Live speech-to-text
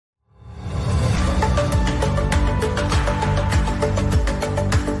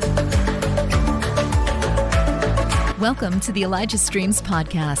Welcome to the Elijah Streams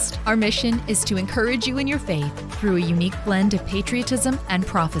podcast. Our mission is to encourage you in your faith through a unique blend of patriotism and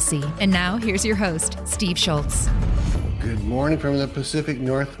prophecy. And now, here's your host, Steve Schultz. Good morning from the Pacific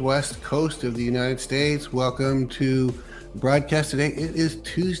Northwest coast of the United States. Welcome to the broadcast today. It is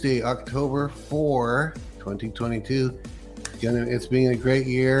Tuesday, October 4, 2022. It's been a great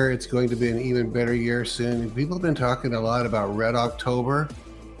year. It's going to be an even better year soon. People have been talking a lot about Red October.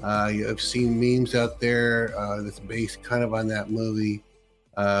 I've seen memes out there that's based kind of on that movie,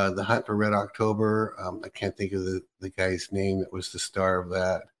 The Hunt for Red October. I can't think of the guy's name that was the star of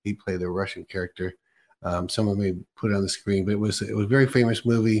that. He played a Russian character. Someone may put it on the screen, but it was a very famous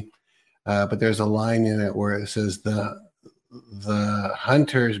movie. But there's a line in it where it says the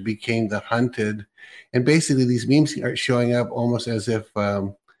hunters became the hunted, and basically these memes are showing up almost as if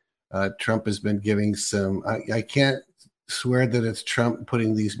Trump has been giving some. I can't swear that it's Trump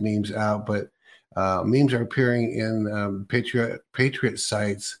putting these memes out, but memes are appearing in patriot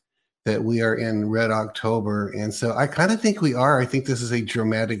sites that we are in Red October, and so I kind of think we are. I think this is a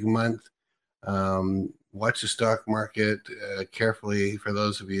dramatic month. Watch the stock market carefully. For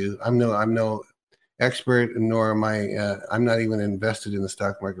those of you, I'm no expert, nor am I. I'm not even invested in the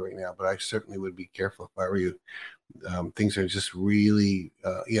stock market right now, but I certainly would be careful if I were you. Things are just really,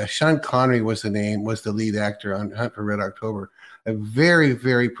 Sean Connery was the lead actor on Hunt for Red October, a very,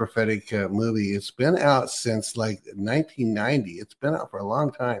 very prophetic movie. It's been out since like 1990. It's been out for a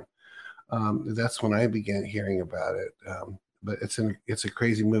long time. That's when I began hearing about it. But it's a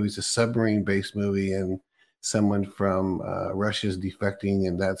crazy movie. It's a submarine-based movie, and someone from Russia is defecting,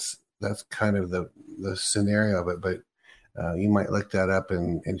 and that's kind of the scenario of it. But you might look that up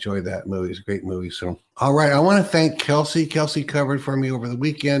and enjoy that movie. It's a great movie. So, all right. I want to thank Kelsey. Kelsey covered for me over the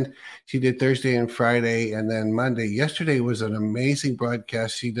weekend. She did Thursday and Friday, and then Monday. Yesterday was an amazing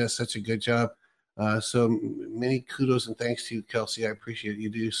broadcast. She does such a good job. So many kudos and thanks to you, Kelsey. I appreciate it. You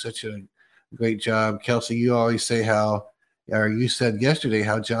do such a great job. Kelsey, you always say you said yesterday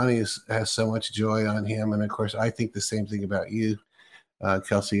how Johnny has so much joy on him. And of course, I think the same thing about you.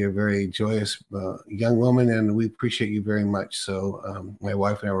 Kelsey, you're a very joyous young woman, and we appreciate you very much. So my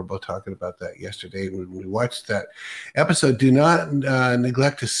wife and I were both talking about that yesterday when we watched that episode. Do not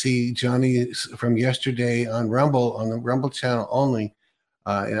neglect to see Johnny from yesterday on Rumble, on the Rumble channel only.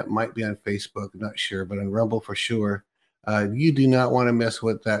 And it might be on Facebook, I'm not sure, but on Rumble for sure. You do not want to miss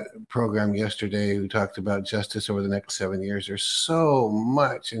what that program yesterday. We talked about justice over the next 7 years. There's so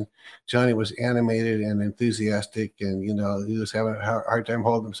much, and Johnny was animated and enthusiastic, and he was having a hard time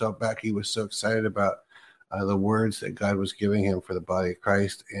holding himself back. He was so excited about the words that God was giving him for the body of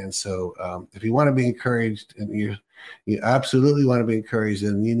Christ. And so, if you want to be encouraged, and you absolutely want to be encouraged,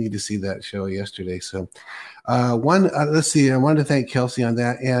 then you need to see that show yesterday. So, let's see. I wanted to thank Kelsey on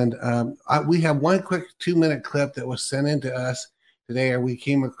that, and we have one quick 2-minute clip that was sent in to us today, or we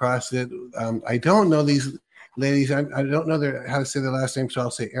came across it. I don't know these ladies. I don't know how to say their last name, so I'll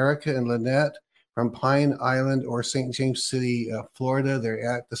say Erica and Lynette from Pine Island or St. James City, Florida.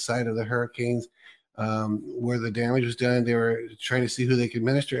 They're at the site of the hurricanes where the damage was done. They were trying to see who they could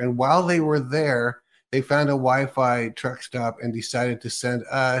minister, and while they were there, they found a Wi-Fi truck stop and decided to send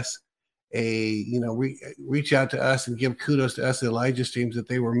us reach out to us and give kudos to us, the Elijah Streams, that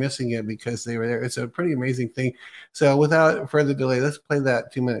they were missing it because they were there. It's a pretty amazing thing. So without further delay, let's play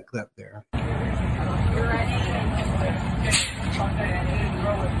that 2-minute clip there. Are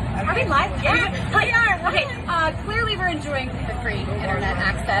we live? Yeah, we are. Okay, clearly we're enjoying the free internet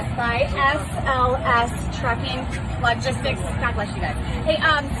access by SLS Trucking Logistics. God bless you guys. Hey,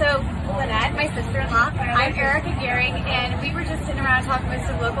 so Lynette, my sister-in-law, I'm Erica Gehring, and we were just sitting around talking with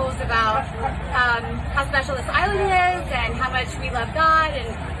some locals about how special this island is and how much we love God,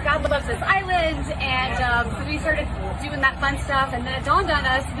 and God loves this island, and so we started doing that fun stuff, and then it dawned on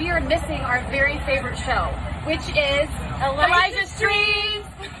us we are missing our very favorite show, which is Elijah Streams.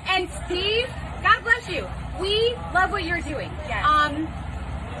 And Steve, God bless you. We love what you're doing. Yes.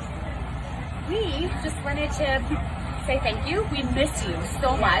 We just wanted to say thank you. We miss you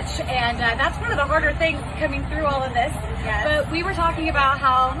so much, and that's one of the harder things coming through all of this. Yes. But we were talking about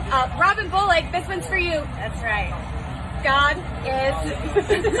how Robin Bullock, this one's for you. That's right. God is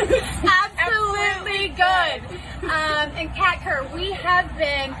absolutely good. And Kat Kerr, we have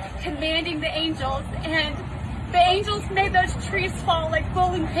been commanding the angels, and the angels made those trees fall like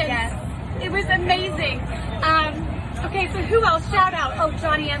bowling pins. Yes. It was amazing. Okay, so who else? Shout out. Oh,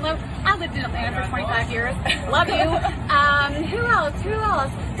 Johnny Enlow. I lived in Atlanta for 25 years. Love you. Who else?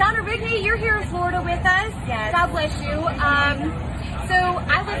 Donna Rigney, you're here in Florida with us. Yes. God bless you. So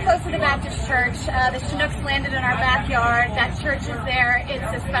I live close to the Baptist church. The Chinooks landed in our backyard. That church is there.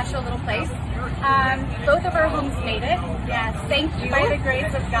 It's a special little place. Both of our homes made it. Yes. Thank you. By the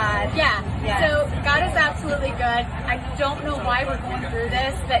grace of God. Yeah. Yes. So God is absolutely good. I don't know why we're going through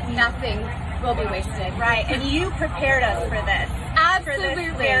this, but nothing will be wasted. Right. And you prepared us for this. Absolutely.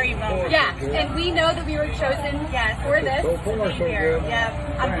 For this very moment. Yeah. And we know that we were chosen for this. To be here. Yeah.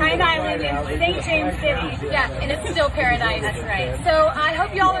 On Pine Island in St. James City. Yeah. And it's still paradise. That's right. So I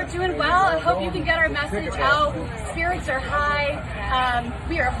hope y'all are doing well. I hope you can get our message out. Spirits are high.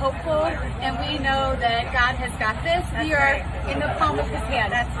 We are hopeful, and we know that God has got this. We are in the palm of His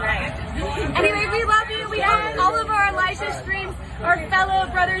hand. That's right. Anyway, we love you. We have all of our Elijah streams, our fellow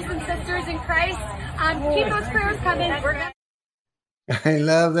brothers and sisters in Christ. Keep those prayers coming. I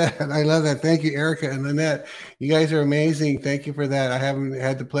love that. I love that. Thank you, Erica and Lynette. You guys are amazing. Thank you for that. I haven't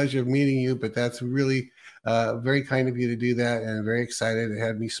had the pleasure of meeting you, but that's really very kind of you to do that, and very excited. It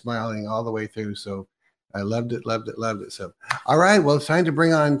had me smiling all the way through. So I loved it, loved it, loved it. So, all right. Well, it's time to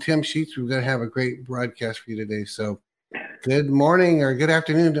bring on Tim Sheets. We're going to have a great broadcast for you today. So good morning or good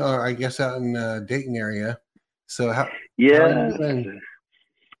afternoon, or I guess out in Dayton area. So how are you doing?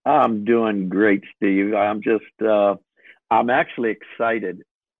 I'm doing great, Steve. I'm actually excited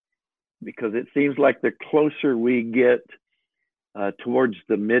because it seems like the closer we get towards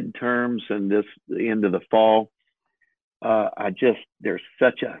the midterms and the end of the fall, there's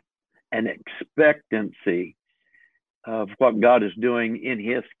such an expectancy of what God is doing in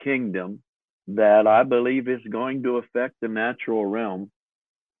His kingdom that I believe is going to affect the natural realm.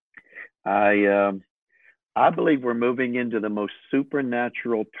 I believe we're moving into the most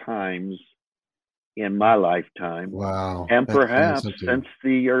supernatural times in my lifetime. Wow. And perhaps since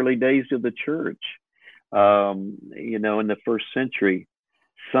the early days of the church, in the first century,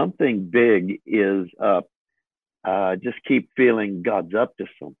 something big is up. Just keep feeling God's up to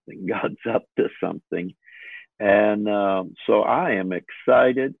something. God's up to something. And so I am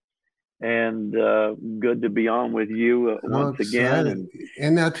excited and good to be on with you once again.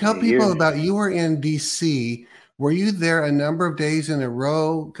 And now tell people about, you were in DC. Were you there a number of days in a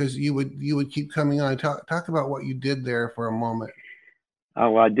row? Because you would keep coming on. Talk about what you did there for a moment.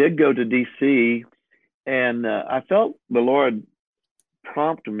 Oh, I did go to DC, and I felt the Lord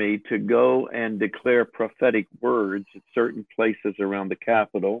prompt me to go and declare prophetic words at certain places around the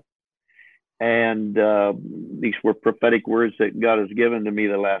Capitol. And these were prophetic words that God has given to me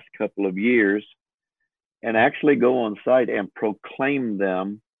the last couple of years, and actually go on site and proclaim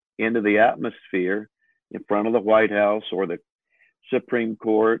them into the atmosphere in front of the White House or the Supreme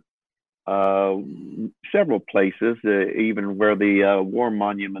Court, several places, even where the war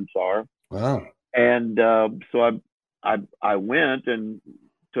monuments are. Wow. And so I went and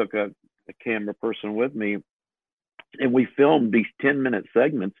took a camera person with me, and we filmed these 10-minute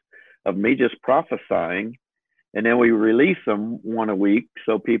segments of me just prophesying, and then we release them one a week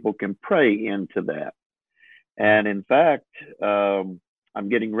so people can pray into that. And in fact, I'm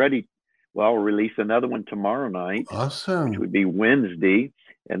getting ready. Well, I'll release another one tomorrow night. Awesome. Which would be Wednesday.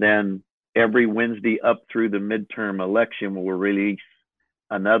 And then every Wednesday up through the midterm election, we'll release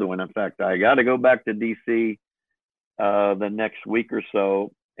another one. In fact, I got to go back to DC the next week or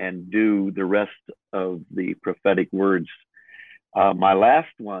so and do the rest of the prophetic words. My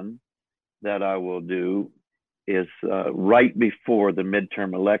last one that I will do is right before the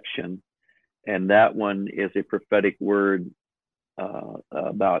midterm election. And that one is a prophetic word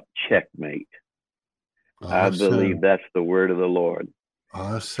about checkmate. Awesome. I believe that's the word of the Lord.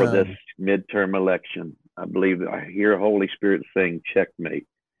 Awesome. For this midterm election. I believe I hear Holy Spirit saying checkmate.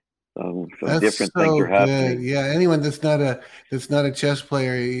 So different things are happening. Good. Yeah, anyone that's not a chess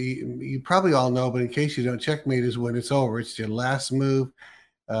player, you probably all know, but in case you don't, checkmate is when it's over. It's your last move.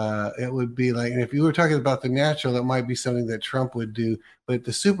 It would be like, and if you were talking about the natural, it might be something that Trump would do, but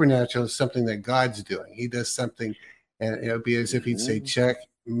the supernatural is something that God's doing. He does something, and it would be as if he'd say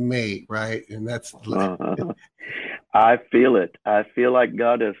checkmate, right? And that's I feel it. I feel like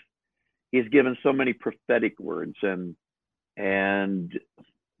God He's given so many prophetic words and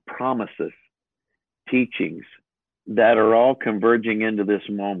promises, teachings that are all converging into this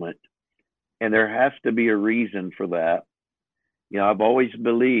moment. And there has to be a reason for that. I've always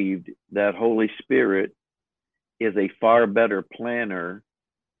believed that Holy Spirit is a far better planner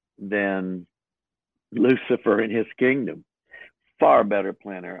than Lucifer in his kingdom. Far better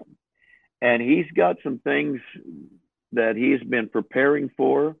planner. And he's got some things that he's been preparing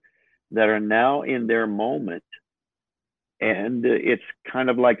for that are now in their moment. And it's kind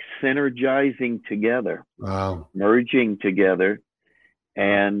of like synergizing together, wow, merging together,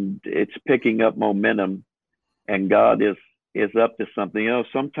 and it's picking up momentum. And God is is up to something.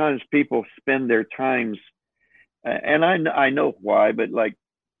 Sometimes people spend their times, and I know why, but like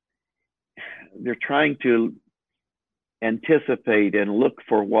they're trying to anticipate and look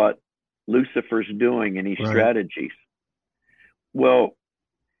for what Lucifer's doing in his strategies. Well,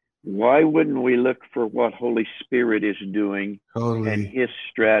 why wouldn't we look for what Holy Spirit is doing and his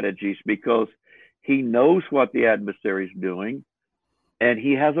strategies? Because he knows what the adversary is doing, and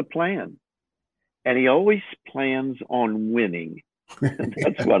he has a plan. And he always plans on winning.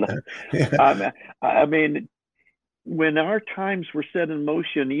 That's what I mean. When our times were set in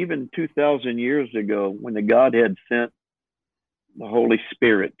motion, even 2,000 years ago, when the Godhead sent the Holy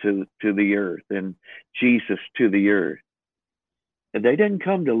Spirit to the earth and Jesus to the earth, and they didn't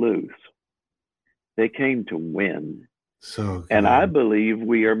come to lose. They came to win. So good. And I believe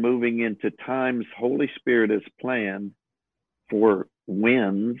we are moving into times Holy Spirit has planned for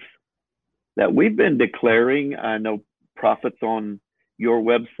wins that we've been declaring. I know prophets on your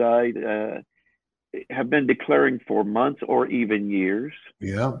website have been declaring for months or even years.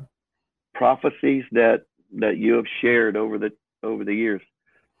 Yeah. Prophecies that you have shared over the years.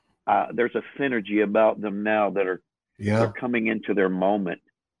 There's a synergy about them now that are they're coming into their moment.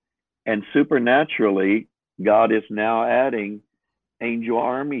 And supernaturally, God is now adding angel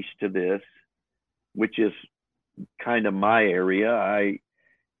armies to this, which is kind of my area.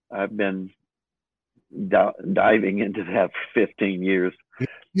 I've been diving into that for 15 years.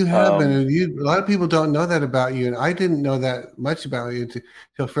 You have been, and a lot of people don't know that about you, and I didn't know that much about you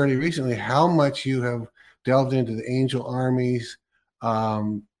until fairly recently. How much you have delved into the angel armies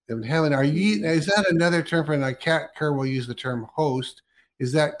in heaven? Is that another term for? And Kat Kerr will use the term host.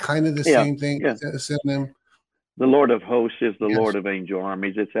 Is that kind of the same thing? Yeah. Synonym? The Lord of hosts is the Lord of angel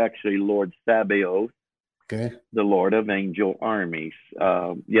armies. It's actually Lord Sabaoth. Okay. The Lord of angel armies.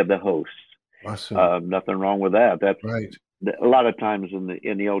 The hosts. Awesome. Nothing wrong with that. That's right. A lot of times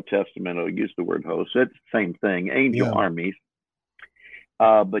in the Old Testament, it'll use the word host. It's the same thing, angel armies.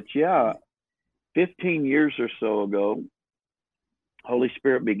 But 15 years or so ago, Holy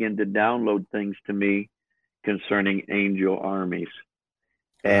Spirit began to download things to me concerning angel armies.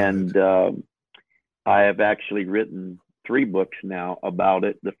 And I have actually written 3 books now about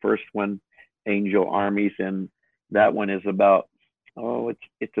it. The first one, Angel Armies, and that one is about,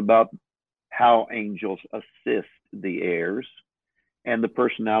 it's about how angels assist the heirs and the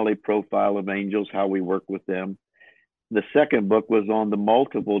personality profile of angels, how we work with them. The second book was on the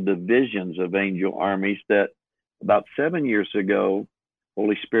multiple divisions of angel armies that about 7 years ago,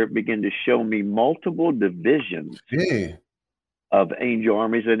 Holy Spirit began to show me multiple divisions of angel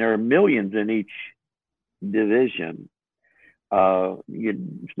armies, and there are millions in each division.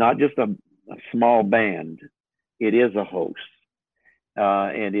 It's not just a small band. It is a host.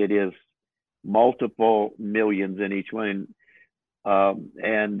 And it is multiple millions in each one.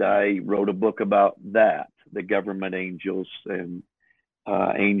 And I wrote a book about that, the government angels and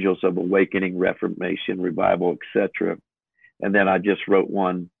angels of awakening, reformation, revival, etc. And then I just wrote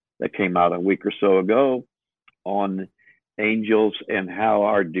one that came out a week or so ago on angels and how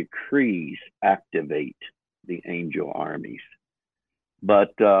our decrees activate the angel armies.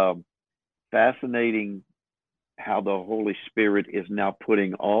 But fascinating how the Holy Spirit is now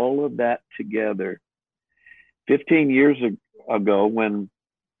putting all of that together. 15 years ago, when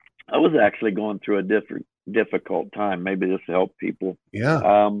I was actually going through a difficult time, maybe this will help people.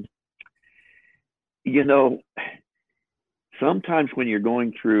 Sometimes when you're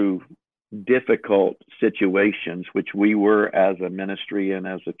going through difficult situations, which we were as a ministry and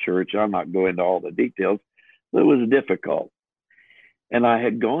as a church, I'm not going into all the details, but it was difficult. And I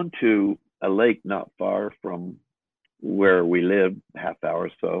had gone to a lake not far from where we lived, half hour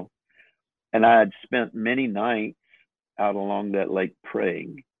or so. And I had spent many nights out along that lake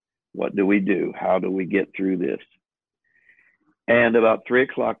praying. What do we do? How do we get through this? And about 3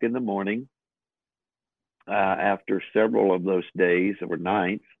 o'clock in the morning, after several of those days or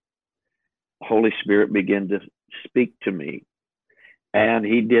nights, Holy Spirit began to speak to me. And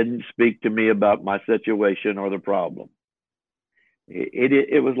he didn't speak to me about my situation or the problem.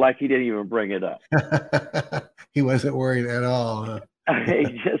 It was like he didn't even bring it up. He wasn't worried at all. Huh? He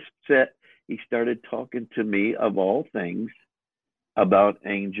just said, he started talking to me of all things about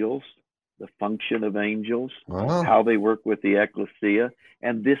angels, the function of angels, how they work with the ecclesia.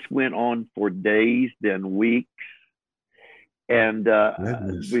 And this went on for days, then weeks. And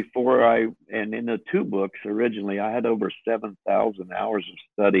in the 2 books originally, I had over 7,000 hours of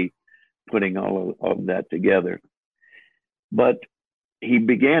study putting all of that together. But he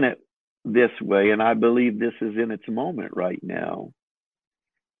began it this way, and I believe this is in its moment right now.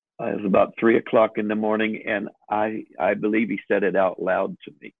 It was about 3 o'clock in the morning, and I believe he said it out loud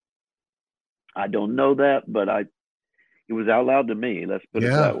to me. I don't know that, but it was out loud to me. Let's put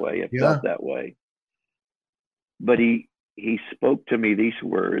it that way. It felt that way. But he spoke to me these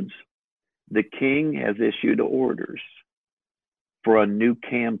words: the king has issued orders for a new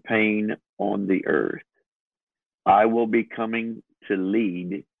campaign on the earth. I will be coming to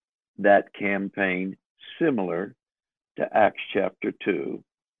lead that campaign, similar to Acts chapter 2.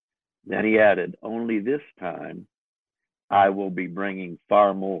 Then he added, only this time I will be bringing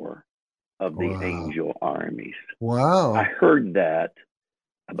far more of the angel armies. Wow. I heard that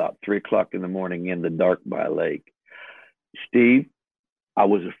about 3 o'clock in the morning in the dark by a lake. Steve, I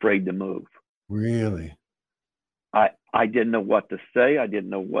was afraid to move. Really? I didn't know what to say. I didn't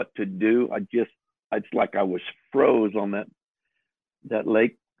know what to do. It's like I was froze on that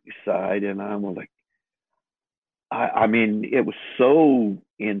lake side, and I was like, I mean, it was so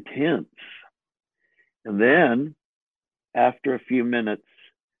intense. And then after a few minutes,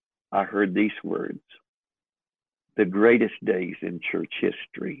 I heard these words: the greatest days in church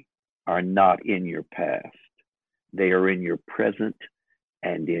history are not in your past. They are in your present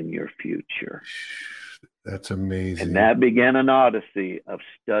and in your future. That's amazing. And that began an odyssey of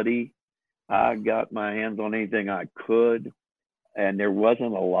study. I got my hands on anything I could, and there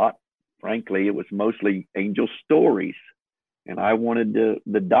wasn't a lot. Frankly, it was mostly angel stories, and I wanted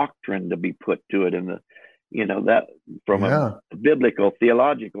the doctrine to be put to it, and that from a biblical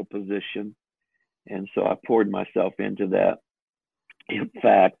theological position. And so I poured myself into that. In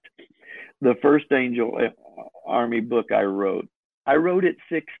fact, the first angel army book I wrote it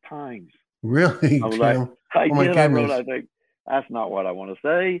 6 times. Really? I was like, I think that's not what I want to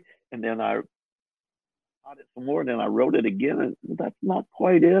say. And then I thought it some more, and then I wrote it again, and that's not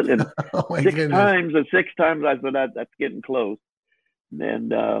quite it. And six times I said, that's getting close.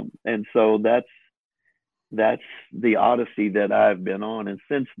 And so that's the odyssey that I've been on. And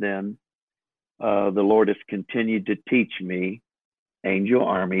since then, the Lord has continued to teach me angel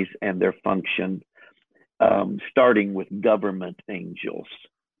armies and their function, starting with government angels.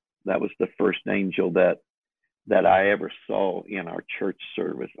 That was the first angel that I ever saw in our church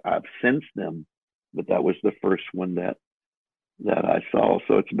service. I've sensed them, but that was the first one that I saw.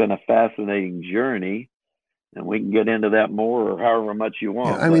 So it's been a fascinating journey, and we can get into that more or however much you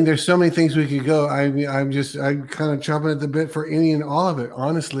want. Yeah, I mean, there's so many things we could go. I'm kind of chomping at the bit for any and all of it,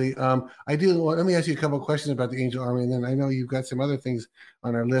 honestly. Let me ask you a couple of questions about the angel army, and then I know you've got some other things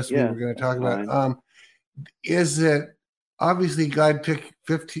on our list we were going to talk about. Is that obviously God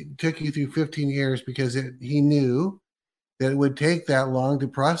took you through 15 years because he knew that it would take that long to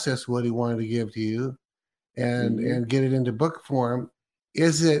process what he wanted to give to you and get it into book form.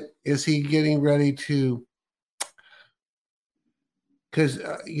 Is he getting ready to, because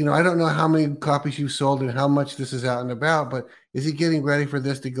I don't know how many copies you've sold and how much this is out and about, but is he getting ready for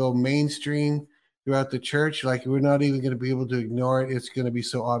this to go mainstream throughout the church? Like, we're not even going to be able to ignore it. It's going to be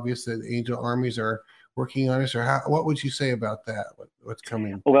so obvious that angel armies are working on us, or what would you say about that? What's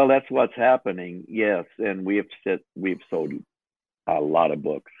coming? Well, that's what's happening. Yes. And we've sold a lot of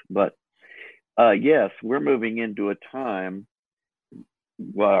books, but yes, we're moving into a time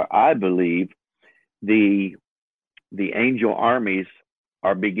where I believe the angel armies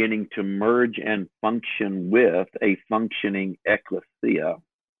are beginning to merge and function with a functioning ecclesia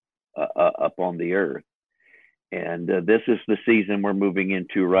upon the earth. And this is the season we're moving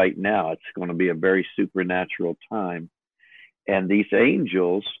into right now. It's going to be a very supernatural time. And these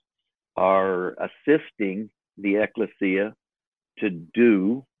angels are assisting the ecclesia to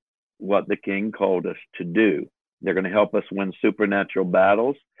do what the king called us to do. They're going to help us win supernatural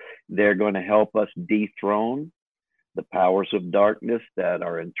battles. They're going to help us dethrone the powers of darkness that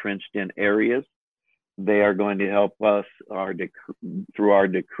are entrenched in areas. They are going to help us through our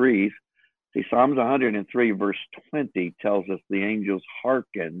decrees. See, Psalms 103 verse 20 tells us the angels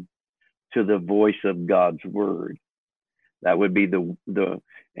hearken to the voice of God's word. That would be and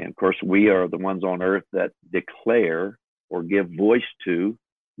of course we are the ones on earth that declare or give voice to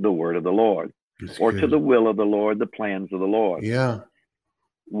the word of the Lord, to the will of the Lord, the plans of the Lord. Yeah.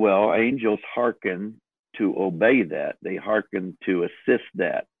 Well, angels hearken to obey that. They hearken to assist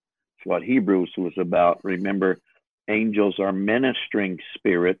that. It's what Hebrews was about. Remember, angels are ministering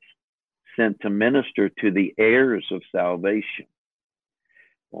spirits sent to minister to the heirs of salvation.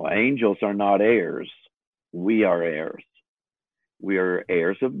 Well, angels are not heirs. We are heirs. We are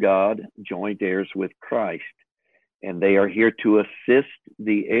heirs of God, joint heirs with Christ, and they are here to assist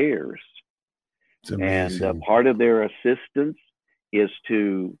the heirs. And part of their assistance is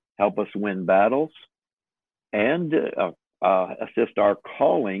to help us win battles. And assist our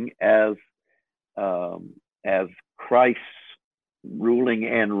calling as Christ's ruling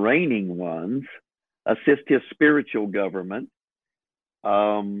and reigning ones, assist his spiritual government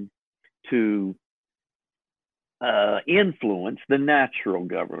to influence the natural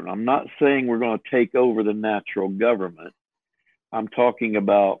government. I'm not saying we're going to take over the natural government. I'm talking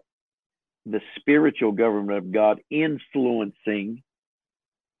about the spiritual government of God influencing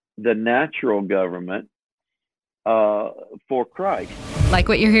the natural government for Christ. Like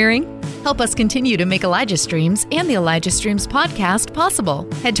what you're hearing? Help us continue to make Elijah Streams and the Elijah Streams podcast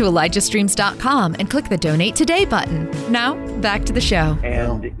possible. Head to ElijahStreams.com and click the Donate Today button. Now, back to the show.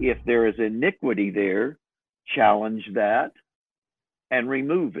 And if there is iniquity there, challenge that and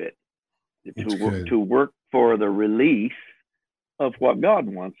remove it to work for the release of what God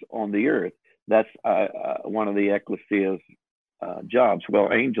wants on the earth. That's one of the ecclesia's jobs.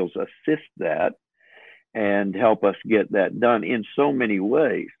 Well, angels assist that and help us get that done in so many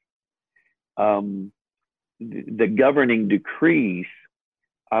ways. The governing decrees,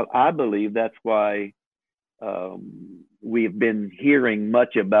 I believe that's why we've been hearing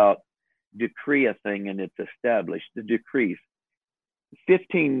much about decree a thing and it's established, the decrees.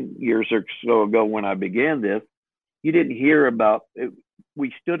 15 years or so ago when I began this, you didn't hear about it.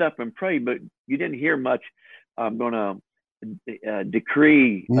 We stood up and prayed, but you didn't hear much. I'm going to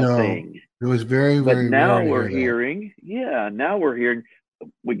decree a thing. It was very, very. But now we're hearing, now we're hearing.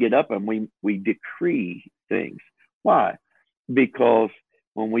 We get up and we decree things. Why? Because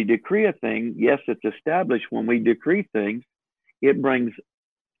when we decree a thing, yes, it's established. When we decree things, it brings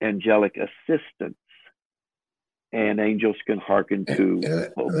angelic assistance, and angels can hearken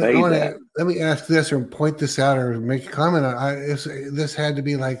to obey that. Let me ask this, or point this out, or make a comment. This had to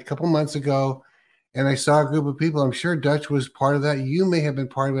be like a couple months ago, and I saw a group of people. I'm sure Dutch was part of that. You may have been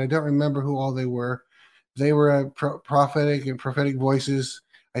part of it. I don't remember who all they were. They were prophetic voices.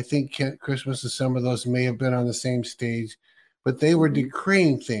 I think Kent Christmas and some of those may have been on the same stage, but they were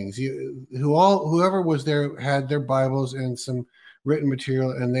decreeing things. Whoever was there had their Bibles and some written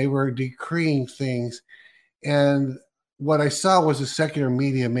material, and they were decreeing things. And what I saw was the secular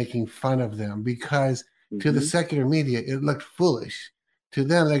media making fun of them, because to the secular media, it looked foolish. To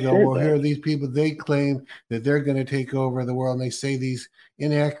them, they go, well, here are these people. They claim that they're going to take over the world, and they say these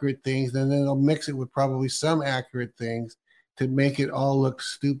inaccurate things, and then they'll mix it with probably some accurate things to make it all look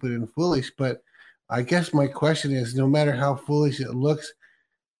stupid and foolish. But I guess my question is, no matter how foolish it looks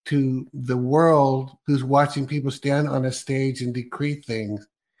to the world who's watching people stand on a stage and decree things,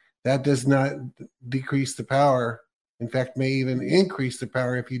 that does not decrease the power. In fact, may even increase the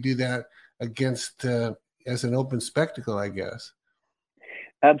power if you do that against as an open spectacle, I guess.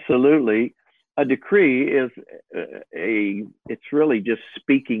 Absolutely. A decree is it's really just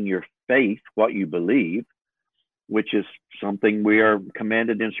speaking your faith, what you believe, which is something we are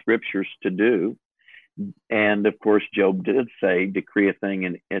commanded in scriptures to do. And of course, Job did say, decree a thing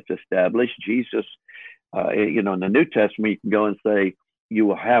and it's established. Jesus, in the New Testament, you can go and say, you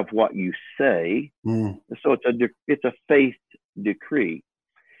will have what you say. So it's a faith decree.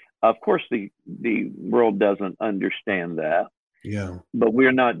 Of course, the world doesn't understand that. Yeah. But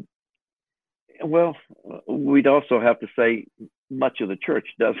we're not, well, we'd also have to say much of the church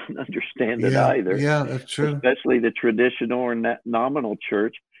doesn't understand it either. Yeah, that's true. Especially the traditional or nominal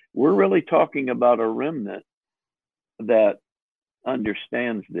church. We're really talking about a remnant that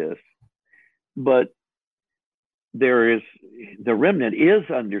understands this. But the remnant is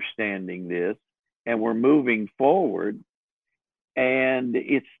understanding this, and we're moving forward, and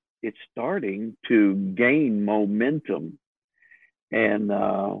it's starting to gain momentum. And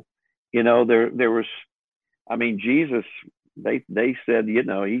there was, Jesus, they said,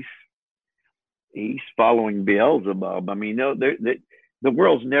 he's following Beelzebub. The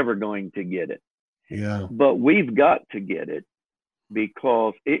world's never going to get it. Yeah. But we've got to get it,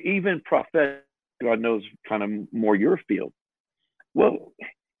 because even prophetic, God knows, kind of more your field. Well,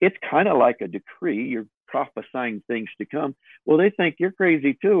 it's kind of like a decree. You're prophesying things to come. Well, they think you're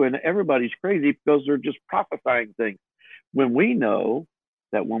crazy too, and everybody's crazy because they're just prophesying things. When we know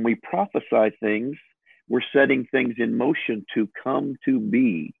that when we prophesy things, we're setting things in motion to come to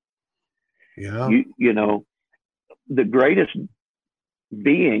be. Yeah. The greatest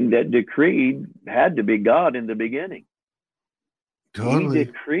being that decreed had to be God in the beginning. Totally. He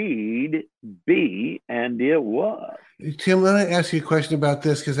decreed be, and it was. Tim, let me ask you a question about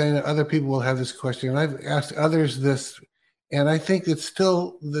this, because I know other people will have this question, and I've asked others this, and I think it's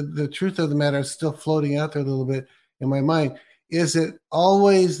still, the truth of the matter is still floating out there a little bit in my mind. Is it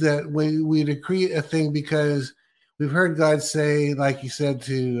always that we decree a thing because we've heard God say, like he said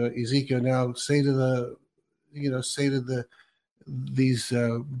to Ezekiel, now say to say to these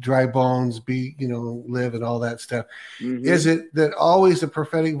dry bones be, live, and all that stuff. Mm-hmm. Is it that always the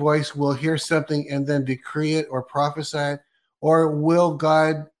prophetic voice will hear something and then decree it or prophesy it, or will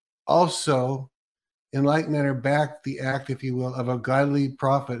God also in like manner back the act, if you will, of a godly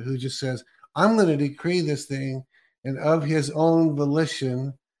prophet who just says, I'm going to decree this thing, and of his own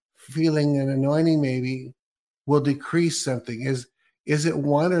volition, feeling an anointing maybe, will decree something? Is it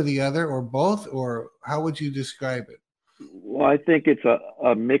one or the other, or both, or how would you describe it? Well, I think it's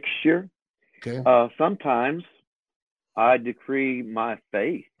a mixture. Okay. Sometimes I decree my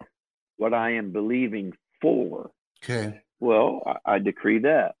faith, what I am believing for. Okay. Well, I decree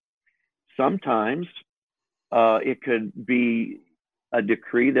that. Sometimes it could be a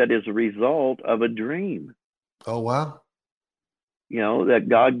decree that is a result of a dream. Oh, wow. That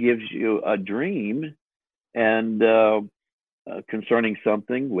God gives you a dream and concerning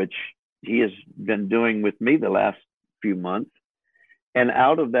something, which he has been doing with me the last few months. And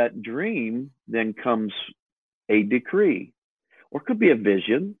out of that dream then comes a decree, or it could be a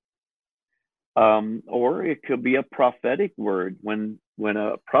vision, or it could be a prophetic word. When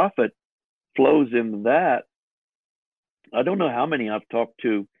a prophet flows into that, I don't know how many I've talked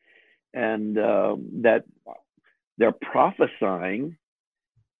to, and that they're prophesying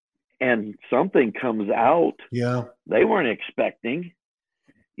and something comes out they weren't expecting,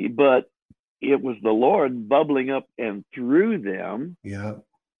 but it was the Lord bubbling up and through them. Yeah.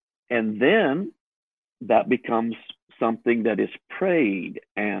 And then that becomes something that is prayed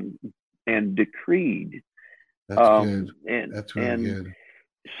and decreed. That's good. That's really good.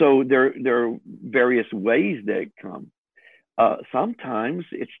 So there are various ways that come. Sometimes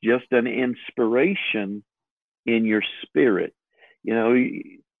it's just an inspiration in your spirit.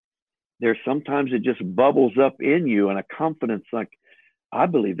 There's sometimes it just bubbles up in you, and a confidence like, I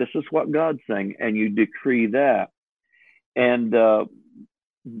believe this is what God's saying, and you decree that. And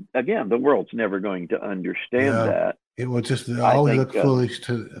again, the world's never going to understand that. It will just always look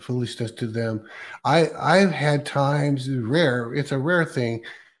foolishness to them. I've had times, it's a rare thing,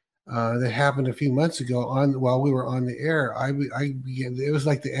 that happened a few months ago while we were on the air. It was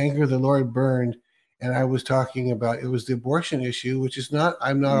like the anger of the Lord burned, and I was talking about, it was the abortion issue, which is not,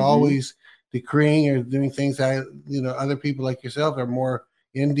 I'm not always decreeing or doing things. Other people like yourself are more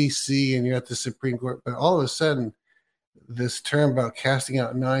in DC and you're at the Supreme Court, but all of a sudden this term about casting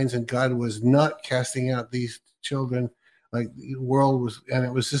out nines, and God was not casting out these children, like the world was, and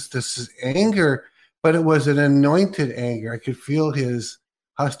it was just this anger, but it was an anointed anger. I could feel his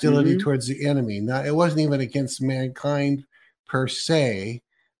hostility towards the enemy. It wasn't even against mankind per se,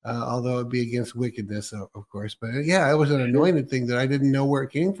 although it'd be against wickedness, of course. But it was an anointed thing that I didn't know where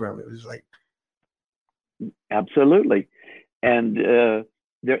it came from. It was like, absolutely, and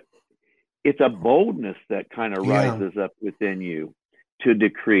it's a boldness that kind of rises up within you to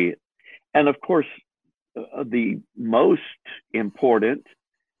decree it. And of course, the most important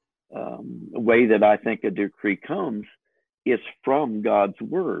way that I think a decree comes is from God's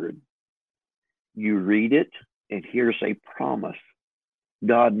word. You read it, and here's a promise.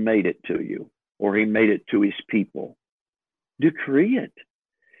 God made it to you, or he made it to his people. Decree it.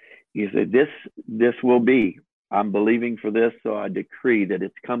 You say, this will be. I'm believing for this, so I decree that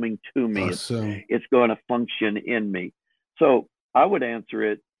it's coming to me. Awesome. It's going to function in me. So I would answer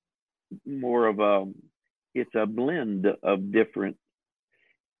it more of it's a blend of different.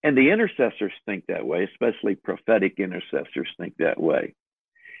 And the intercessors think that way, especially prophetic intercessors think that way.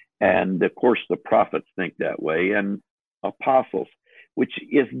 And of course, the prophets think that way, and apostles, which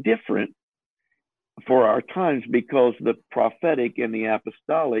is different for our times, because the prophetic and the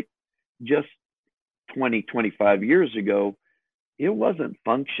apostolic just 20, 25 years ago, it wasn't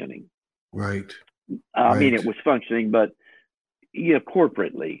functioning. Right. I mean, it was functioning, but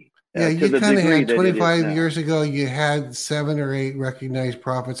corporately. You kind of had 25 years ago, you had 7 or 8 recognized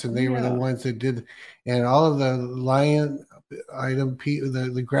prophets, and they were the ones that did, and all of the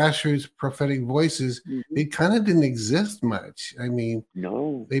the grassroots prophetic voices, they kind of didn't exist much. I mean,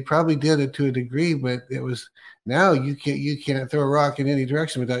 no, they probably did it to a degree, but it was, now you can't throw a rock in any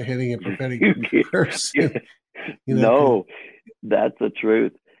direction without hitting a prophetic person. No, that's the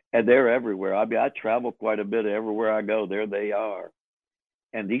truth. And they're everywhere. I mean, I travel quite a bit. Everywhere I go, there they are.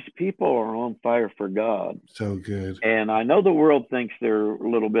 And these people are on fire for God. So good. And I know the world thinks they're a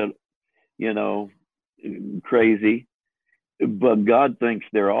little bit, crazy, but God thinks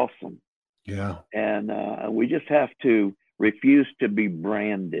they're awesome. Yeah. And we just have to refuse to be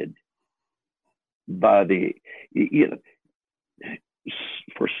branded by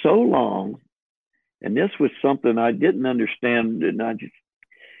for so long. And this was something I didn't understand, and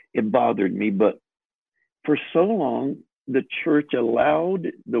it bothered me, but for so long, the church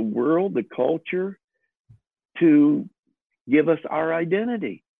allowed the world, the culture, to give us our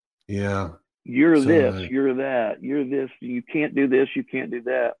identity. Yeah. You're So, this, you're that, you're this, you can't do this, you can't do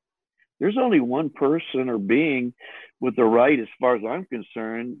that. There's only one person or being with the right, as far as I'm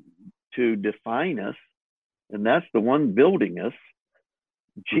concerned, to define us, and that's the one building us,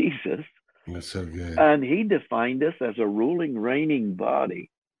 Jesus. that's so good. And he defined us as a ruling, reigning body.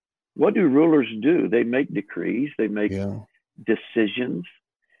 What do rulers do? They make decrees, they make decisions,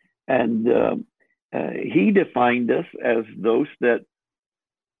 and he defined us as those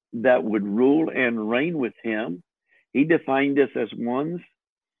that would rule and reign with him. He defined us as ones,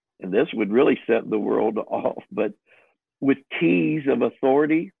 and this would really set the world off, but with keys of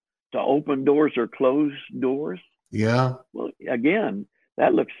authority to open doors or close doors. Yeah. Well, again,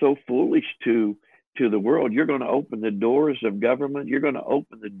 that looks so foolish to the world. You're going to open the doors of government. You're going to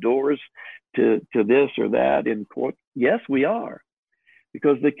open the doors to this or that in court. Yes, we are,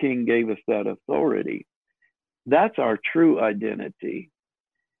 because the king gave us that authority. That's our true identity,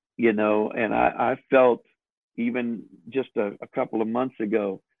 you know. And I felt even just a couple of months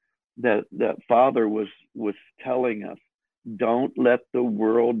ago that Father was telling us, don't let the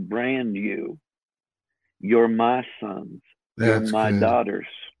world brand you. You're my sons. You're my daughters.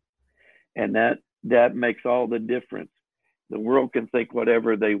 And that makes all the difference. The world can think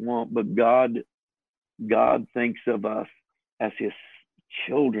whatever they want, but God thinks of us as his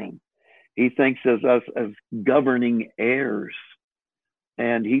children. He thinks of us as governing heirs.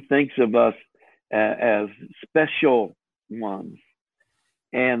 And he thinks of us as special ones.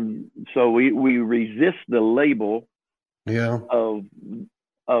 And so we resist the label of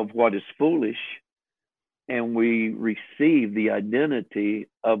what is foolish, and we receive the identity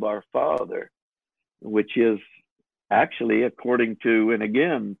of our Father, which is actually, according to, and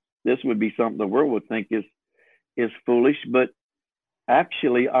again, this would be something the world would think is foolish, but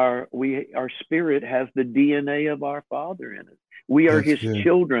actually our spirit has the DNA of our Father in it. We are his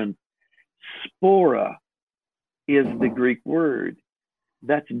children. Spora is the Greek word.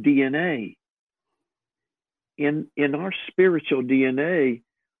 That's DNA. In our spiritual DNA,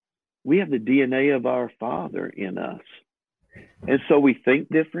 we have the DNA of our Father in us. And so we think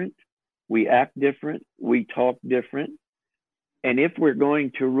different, we act different, we talk different. And if we're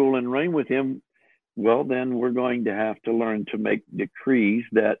going to rule and reign with him, well, then we're going to have to learn to make decrees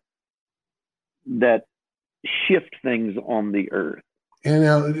that shift things on the earth.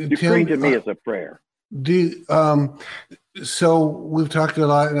 And decree to me is a prayer. So we've talked a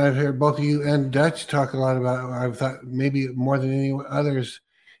lot, and I've heard both of you and Dutch talk a lot about, I've thought maybe more than any others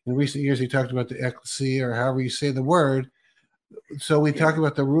in recent years, he talked about the ecclesia, or however you say the word. So we talk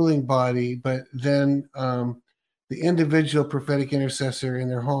about the ruling body, but then the individual prophetic intercessor in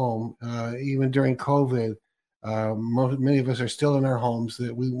their home, even during COVID, many of us are still in our homes.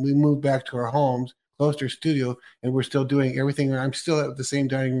 That we moved back to our homes, close to our studio, and we're still doing everything. I'm still at the same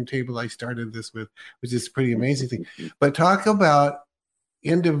dining room table I started this with, which is a pretty amazing thing. But talk about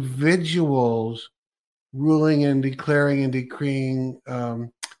individuals ruling and declaring and decreeing.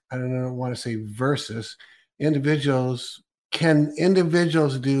 I don't want to say versus individuals. Can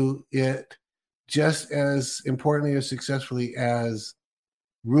individuals do it just as importantly or successfully as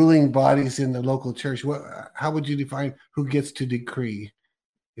ruling bodies in the local church? How would you define who gets to decree,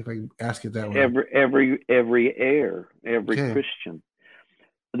 if I ask it that way? Every heir, every Christian.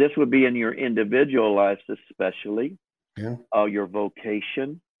 This would be in your individual lives, especially your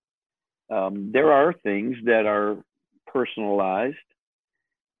vocation. There are things that are personalized.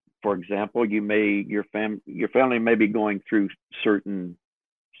 For example, your family may be going through certain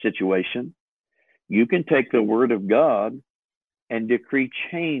situation. You can take the word of God and decree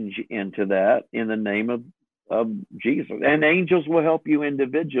change into that in the name of Jesus. And angels will help you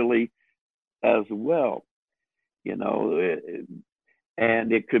individually as well. You know,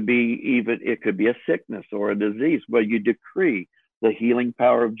 and it could be a sickness or a disease, but you decree the healing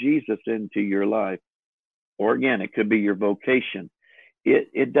power of Jesus into your life. Or again, it could be your vocation.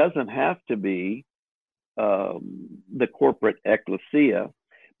 It doesn't have to be the corporate ecclesia,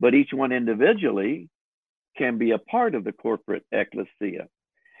 but each one individually can be a part of the corporate ecclesia.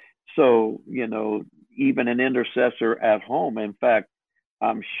 So, you know, even an intercessor at home, in fact,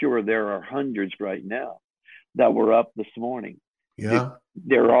 I'm sure there are hundreds right now that were up this morning. Yeah.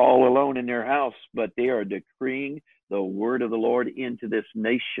 They're all alone in their house, but they are decreeing the word of the Lord into this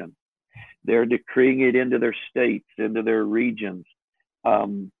nation. They're decreeing it into their states, into their regions.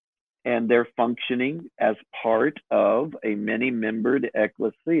 And they're functioning as part of a many-membered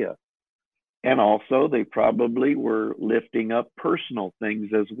ecclesia. And also, they probably were lifting up personal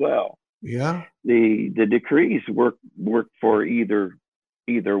things as well. Yeah. The decrees work for either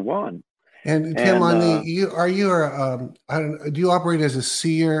one. And Tim, And on the I don't, do you operate as a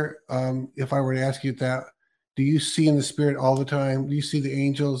seer? If I were to ask you that, do you see in the spirit all the time? Do you see the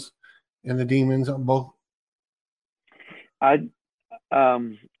angels and the demons on both? I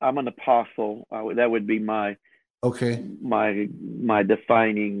I'm an apostle. That would be Okay. my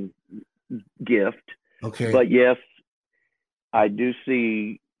defining gift. Okay. But yes, I do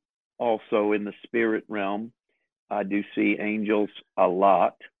see also in the spirit realm. I do see angels a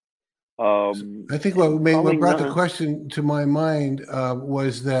lot. I think what Only brought the none. question to my mind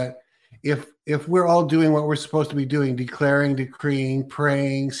was that if we're all doing what we're supposed to be doing, declaring, decreeing,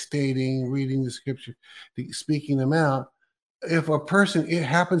 praying, stating, reading the scripture, speaking them out, if a person it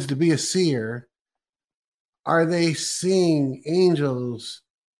happens to be a seer, are they seeing angels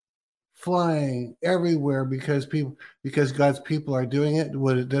flying everywhere because God's people are doing it?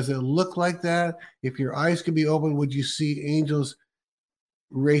 Does it look like that? If your eyes could be open, would you see angels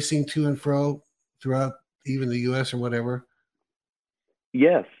racing to and fro throughout even the U.S. or whatever?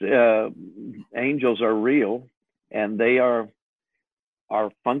 Yes, angels are real, and they are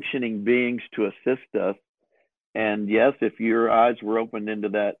functioning beings to assist us. And yes, if your eyes were opened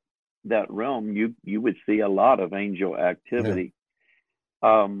into that realm, you would see a lot of angel Yeah. activity.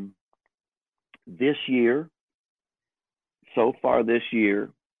 Um, this year, so far this year,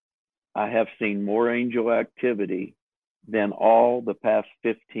 I have seen more angel activity than all the past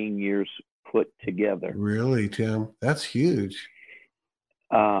 15 years put together. Really, Tim? That's huge.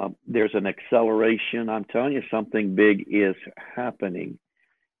 There's an acceleration. I'm telling you, something big is happening.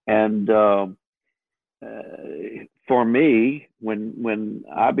 And for me, when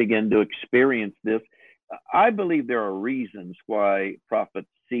I began to experience this, I believe there are reasons why prophets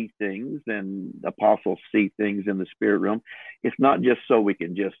see things and apostles see things in the spirit realm. It's not just so we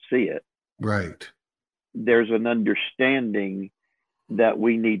can just see it. Right. There's an understanding that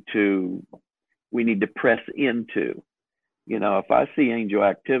we need to press into. If I see angel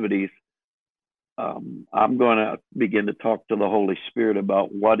activities, I'm going to begin to talk to the Holy Spirit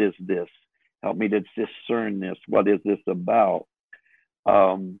about what is this. Help me to discern this. What is this about?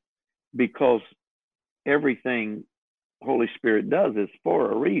 Because everything Holy Spirit does is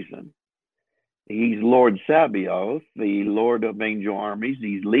for a reason. He's Lord Sabaoth, the Lord of angel armies.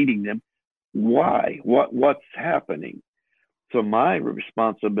 He's leading them. Why? What's happening? So my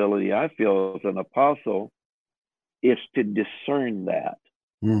responsibility, I feel, as an apostle, is to discern that.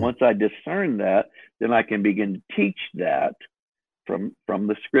 Mm. Once I discern that, then I can begin to teach that from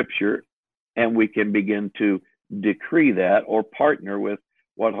the scripture, and we can begin to decree that or partner with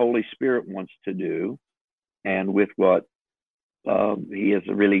what Holy Spirit wants to do and with what he is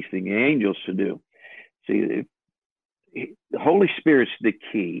releasing the angels to do. See, the Holy Spirit's the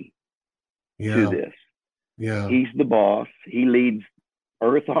key to Yeah. this. Yeah. He's the boss. He leads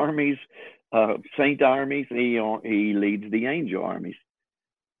earth armies, saint armies. He leads the angel armies.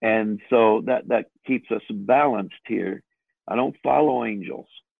 And so that keeps us balanced here. I don't follow angels.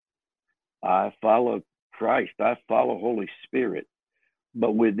 I follow Christ. I follow Holy Spirit.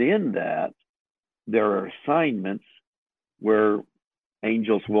 But within that, there are assignments where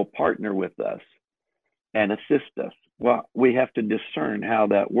angels will partner with us and assist us. Well, we have to discern how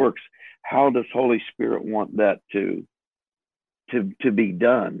that works. How does Holy Spirit want that to be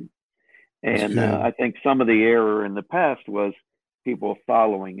done? That's And good. I think some of the error in the past was people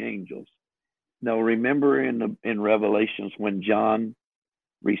following angels. Now, remember in Revelations when John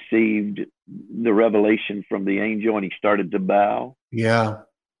received the revelation from the angel and he started to bow, Yeah.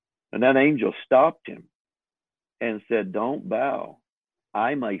 and that angel stopped him and said, "Don't bow.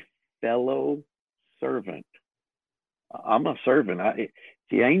 I'm a fellow servant. I'm a servant."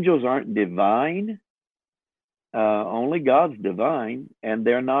 The angels aren't divine. Only God's divine, and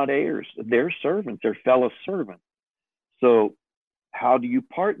they're not heirs. They're servants. They're fellow servants. So, how do you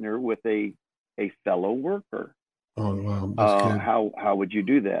partner with a fellow worker? Oh, wow. That's good. How would you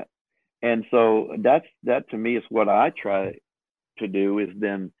do that? And so that to me is what I try to do, is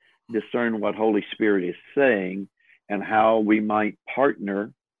then discern what Holy Spirit is saying and how we might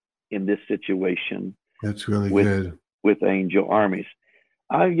partner in this situation That's really with good. angel armies.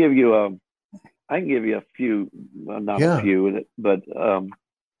 I can give you a few, well, not a Yeah. few, but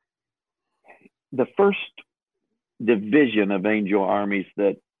the first division of angel armies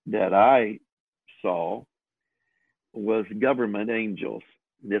that I saw was government angels.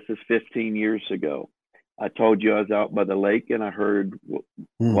 This is 15 years ago. I told you I was out by the lake and I heard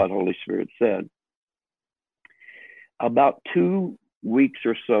what Holy Spirit said. About 2 weeks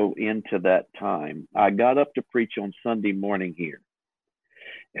or so into that time, I got up to preach on Sunday morning here.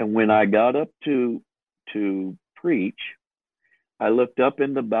 And when I got up to preach, I looked up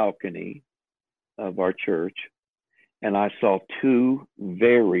in the balcony of our church and I saw two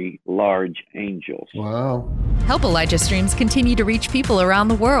very large angels. Wow. Help Elijah Streams continue to reach people around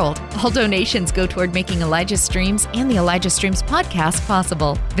the world. All donations go toward making Elijah Streams and the Elijah Streams podcast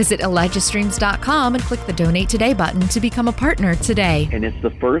possible. Visit ElijahStreams.com and click the Donate Today button to become a partner today. And it's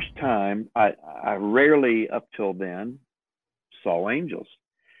the first time I rarely up till then saw angels.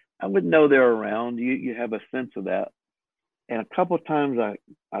 I would know they're around. You have a sense of that. And a couple of times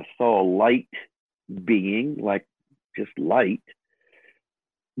I saw a light being, like just light,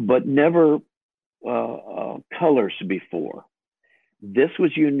 but never colors before. This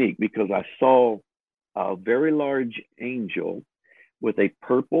was unique because I saw a very large angel with a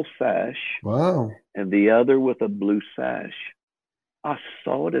purple sash. Wow. And the other with a blue sash. I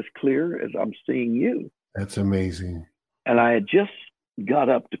saw it as clear as I'm seeing you. That's amazing. And I had just got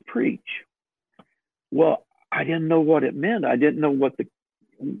up to preach. Well, I didn't know what it meant. I didn't know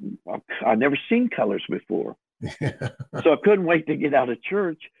I'd never seen colors before. So I couldn't wait to get out of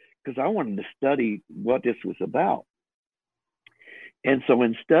church because I wanted to study what this was about. And so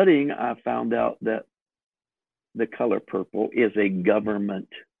in studying, I found out that the color purple is a government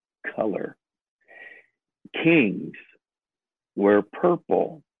color. Kings wear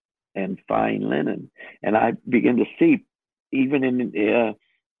purple and fine linen. And I began to see, even in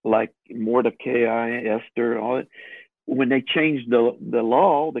like Mordecai, Esther, all that, when they changed the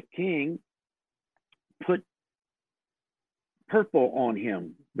law, the king put purple on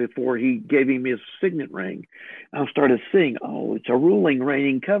him before he gave him his signet ring. I started seeing, oh, it's a ruling,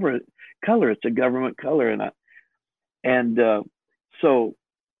 reigning color. It's a government color. And so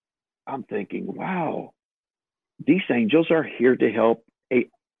I'm thinking, wow, these angels are here to help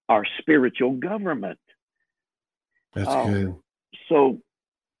our spiritual government. That's good. So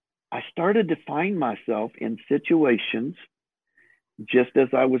I started to find myself in situations, just as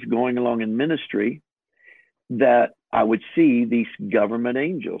I was going along in ministry, that I would see these government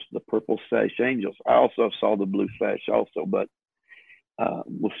angels, the purple sash angels. I also saw the blue sash also, but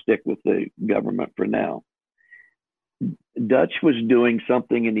we'll stick with the government for now. Dutch was doing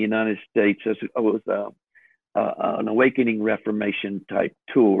something in the United States as it was an Awakening Reformation type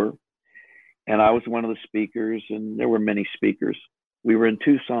tour. And I was one of the speakers, and there were many speakers. We were in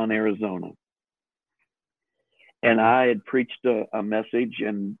Tucson, Arizona. And I had preached a message,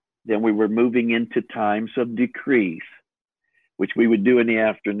 and then we were moving into times of decrees, which we would do in the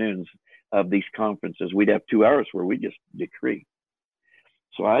afternoons of these conferences. We'd have 2 hours where we just decree.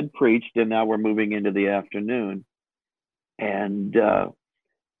 So I'd preached, and now we're moving into the afternoon. And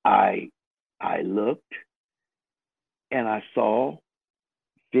I looked, and I saw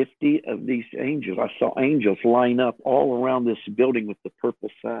 50 of these angels. I saw angels line up all around this building with the purple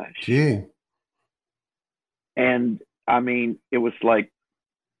sash. Gee. And I mean, it was a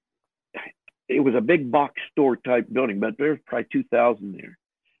big box store type building, but there's probably 2,000 there.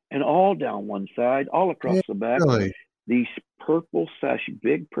 And all down one side, all across the back, really? These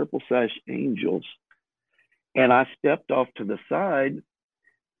big purple sash angels. And I stepped off to the side,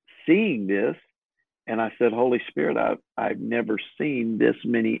 seeing this, and I said, Holy Spirit, I've never seen this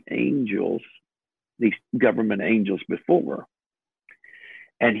many angels, these government angels before.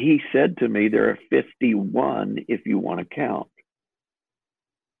 And he said to me, there are 51 if you want to count.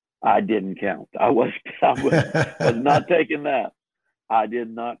 I didn't count. I was not taking that. I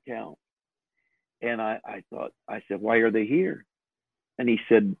did not count. And I said, why are they here? And he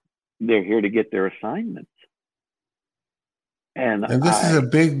said, they're here to get their assignments. And this is a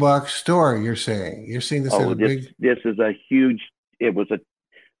big box store, you're saying? You're seeing this as a big... This is a huge... It was a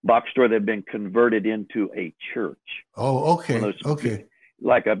box store that had been converted into a church. Oh, okay, okay.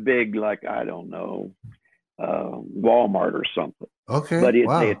 Like a big, I don't know, Walmart or something. Okay, but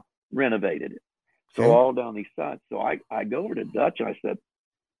wow. They had renovated it. So all down these sides. So I go over to Dutch and I said,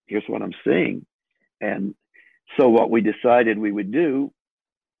 here's what I'm seeing. And so what we decided we would do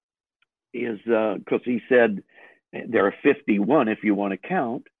is, because he said, there are 51 if you want to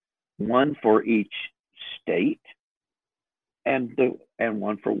count, one for each state and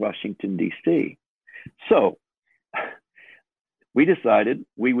one for Washington, D.C. So we decided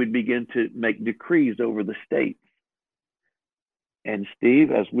we would begin to make decrees over the states. And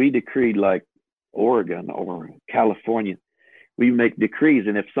Steve, as we decreed like Oregon or California, we make decrees.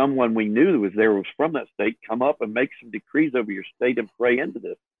 And if someone we knew was from that state, come up and make some decrees over your state and pray into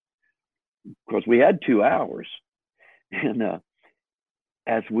this. Because we had 2 hours. And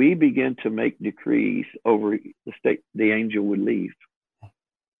as we begin to make decrees over the state, the angel would leave.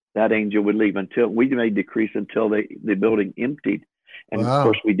 That angel would leave until we made decrees until the building emptied. And of Wow.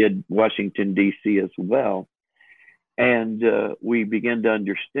 course, we did Washington, D.C. as well. And we began to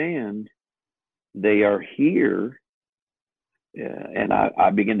understand they are here. And I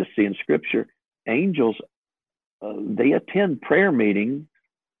begin to see in Scripture, angels, they attend prayer meetings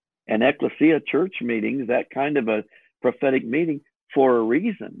and ecclesia church meetings, that kind of a prophetic meeting, for a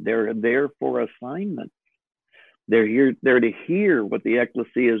reason. They're there for assignment. They're to hear what the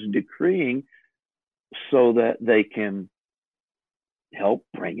ecclesia is decreeing so that they can help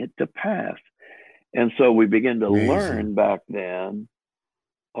bring it to pass. And so we begin to learn back then,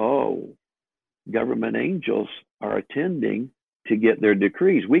 oh, government angels are attending to get their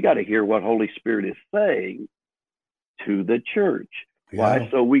decrees. We got to hear what Holy Spirit is saying to the church. Why?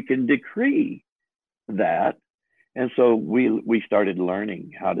 So we can decree that. And so we started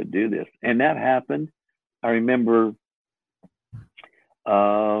learning how to do this. And that happened. I remember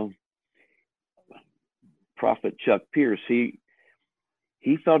Prophet Chuck Pierce, he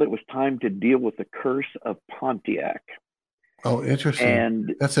thought it was time to deal with the curse of Pontiac. Oh, interesting.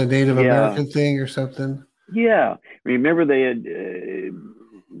 And that's a Native American thing or something? Yeah. Remember they had, in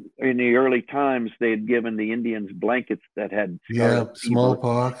the early times, they had given the Indians blankets that had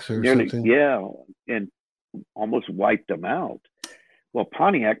smallpox or something. Yeah, and almost wiped them out. Well,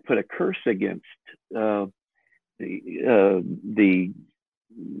 Pontiac put a curse against the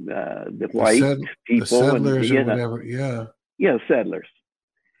white people, the settlers and or whatever. Settlers.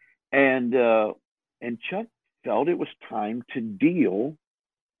 And Chuck felt it was time to deal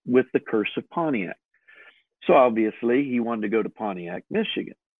with the curse of Pontiac. So obviously he wanted to go to Pontiac,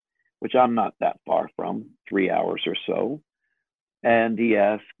 Michigan, which I'm not that far from, 3 hours or so. And he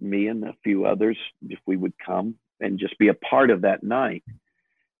asked me and a few others if we would come and just be a part of that night.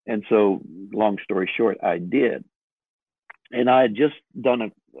 And so, long story short, I did. And I had just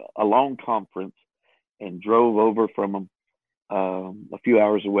done a long conference and drove over from a few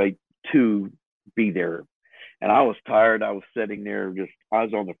hours away to be there. And I was tired. I was sitting there, I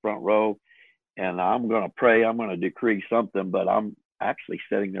was on the front row, and I'm going to pray. I'm going to decree something, but I'm actually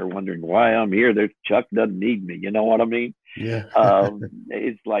sitting there wondering why I'm here. Chuck doesn't need me. You know what I mean? Yeah.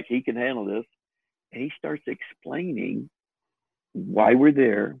 It's like he can handle this. And he starts explaining why we're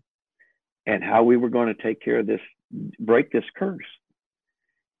there and how we were going to take care of this, break this curse.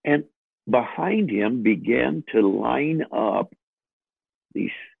 And behind him began to line up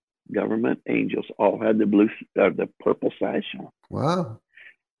these government angels, all had the purple sash on. Wow.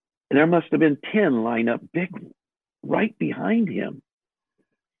 And there must have been 10 line up big right behind him.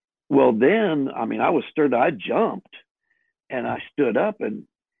 Well, then, I mean, I was stirred. I jumped and I stood up, and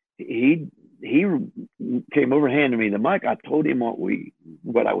he came over, handed me the mic. I told him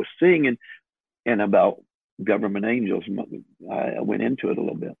what I was seeing and about government angels. I went into it a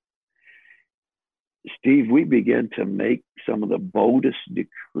little bit. Steve, we began to make some of the boldest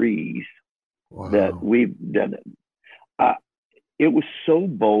decrees that we've done. It was so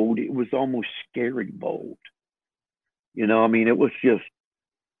bold, it was almost scary bold. You know, I mean, it was just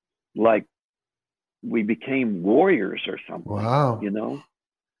like we became warriors or something. Wow. You know,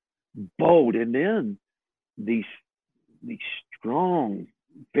 bold. And then these strong,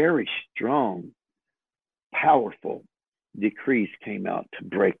 very strong, powerful decrees came out to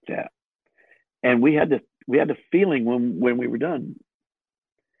break that. And we had the feeling when we were done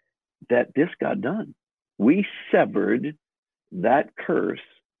that this got done. We severed that curse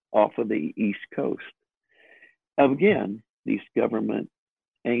off of the East Coast. Again, these government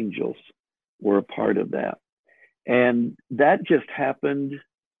angels were a part of that. And that just happened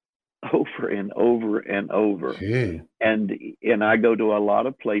over and over and over. Gee. And I go to a lot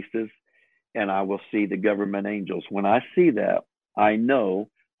of places and I will see the government angels. When I see that, I know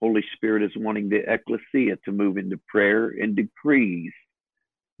Holy Spirit is wanting the ecclesia to move into prayer and decrees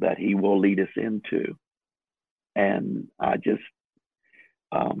that he will lead us into. And I just,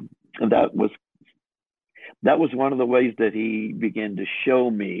 that was one of the ways that he began to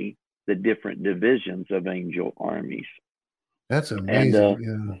show me the different divisions of angel armies. That's amazing.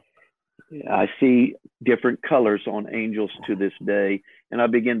 And, I see different colors on angels to this day, and I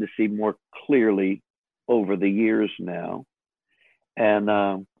begin to see more clearly over the years now. And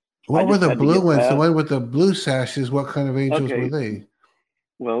what were the blue ones? The one with the blue sashes, what kind of angels were they?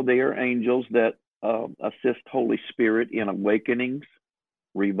 Well, they are angels that assist Holy Spirit in awakenings,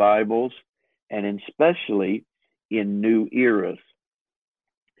 revivals, and especially in new eras,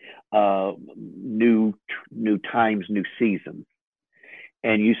 new times, new seasons.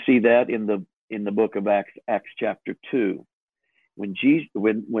 And you see that in the book of Acts chapter 2. When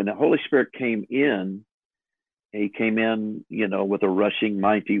the Holy Spirit came in, he came in, with a rushing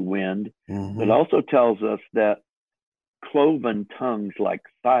mighty wind. Mm-hmm. It also tells us that cloven tongues like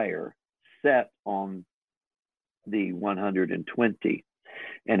fire set on the 120.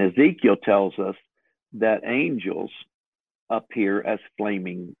 And Ezekiel tells us that angels appear as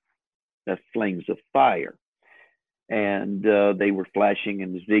flames of fire. And they were flashing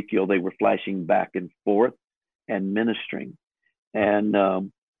in Ezekiel, they were flashing back and forth and ministering. And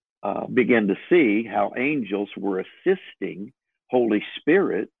began to see how angels were assisting Holy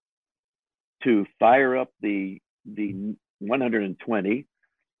Spirit to fire up the 120,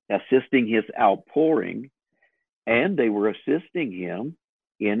 assisting his outpouring, and they were assisting him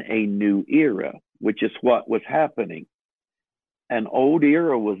in a new era, which is what was happening. An old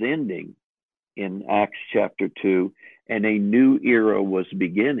era was ending in Acts chapter 2, and a new era was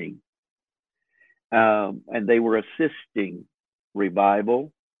beginning. And they were assisting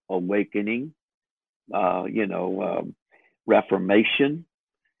revival, awakening, reformation,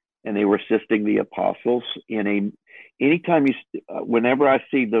 and they were assisting the apostles whenever I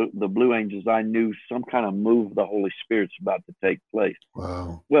see the blue angels, I knew some kind of move of the Holy Spirit's about to take place.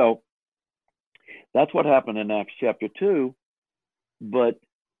 Wow. Well, that's what happened in Acts chapter 2, but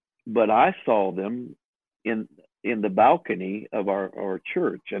I saw them in the balcony of our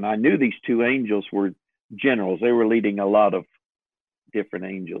church, and I knew these two angels were generals. They were leading a lot of different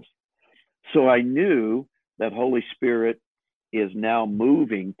angels. So I knew that Holy Spirit is now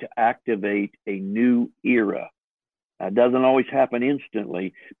moving to activate a new era. It doesn't always happen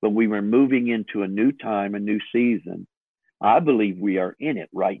instantly, but we were moving into a new time, a new season. I believe we are in it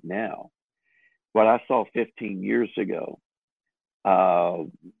right now. What I saw 15 years ago,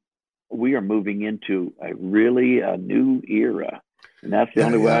 we are moving into a new era. And that's the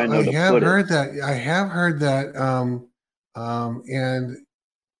only way I know to put it. I have heard that. And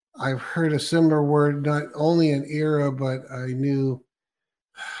I've heard a similar word, not only an era, but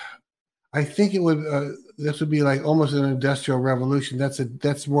I think it would, this would be like almost an industrial revolution.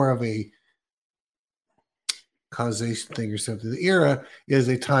 That's more of a causation thing or something. The era is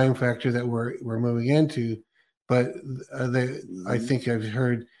a time factor that we're moving into, but I think I've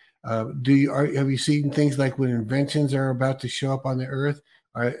heard, have you seen things like when inventions are about to show up on the earth?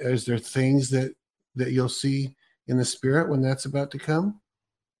 Is there things that you'll see in the spirit when that's about to come?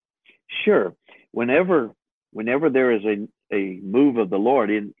 Sure. Whenever there is a move of the Lord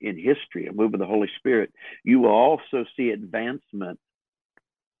in history, a move of the Holy Spirit, you will also see advancement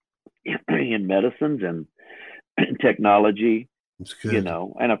in medicines and technology. That's good.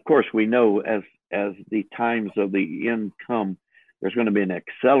 And of course we know as the times of the end come, there's going to be an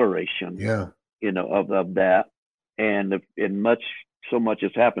acceleration, of that, and so much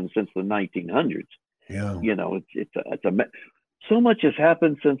has happened since the 1900s. Yeah, so much has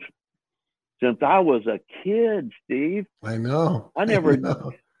happened since I was a kid, Steve. I know. I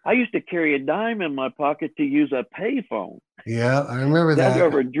used to carry a dime in my pocket to use a payphone. Yeah, I remember that. I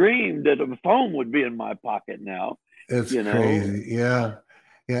never dreamed that a phone would be in my pocket now. It's crazy. Yeah,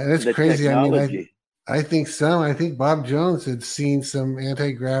 it's crazy. Technology. I think Bob Jones had seen some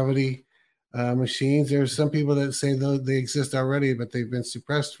anti-gravity machines. There's some people that say they exist already, but they've been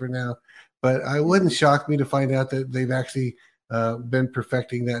suppressed for now. But it wouldn't shock me to find out that they've actually been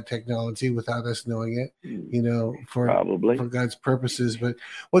perfecting that technology without us knowing it, for God's purposes. But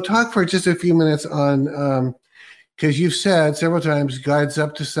we'll talk for just a few minutes on, because you've said several times God's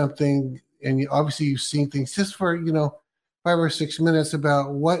up to something, and obviously you've seen things. Just for 5 or 6 minutes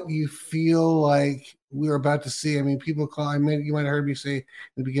about what you feel like we're about to see. I mean, you might have heard me say in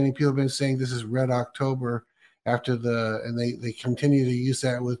the beginning, people have been saying this is Red October and they continue to use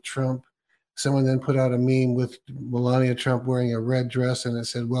that with Trump. Someone then put out a meme with Melania Trump wearing a red dress, and it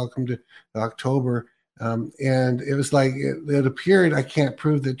said, "Welcome to October." And it was like, it appeared, I can't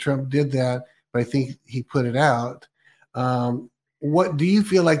prove that Trump did that, but I think he put it out. What do you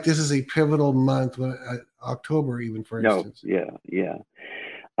feel like this is a pivotal month, October, even, for instance? Yeah.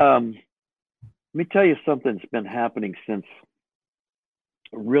 Let me tell you something that's been happening since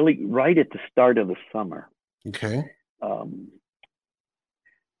really right at the start of the summer. Okay.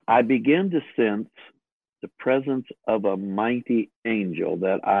 I begin to sense the presence of a mighty angel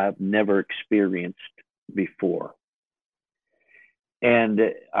that I've never experienced before. And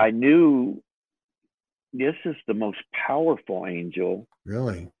I knew this is the most powerful angel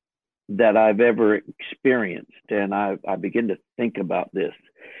really that I've ever experienced. And I begin to think about this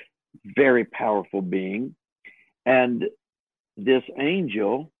very powerful being. And this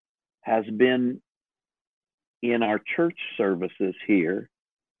angel has been in our church services here,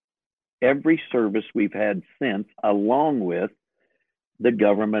 every service we've had since, along with the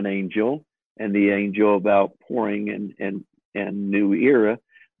government angel and the angel of outpouring and new era.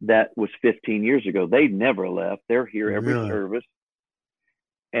 that was 15 years ago. They never left. They're here every Really? service.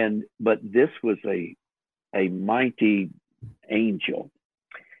 But this was a mighty angel.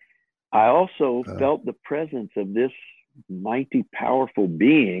 I also felt the presence of this mighty, powerful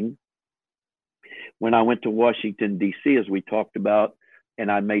being when I went to Washington, D.C., as we talked about,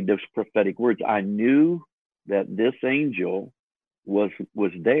 and I made those prophetic words. I knew that this angel was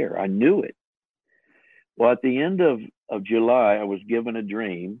there. I knew it. Well, at the end of July, I was given a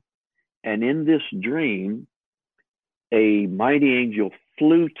dream, and in this dream, a mighty angel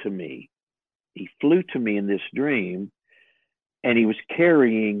flew to me. He flew to me in this dream, and he was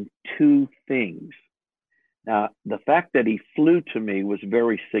carrying two things. Now, the fact that he flew to me was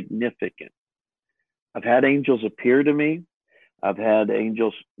very significant. I've had angels appear to me. I've had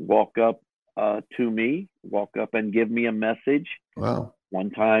angels walk up to me, walk up and give me a message. Wow. One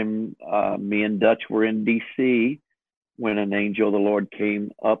time, me and Dutch were in D.C. when an angel of the Lord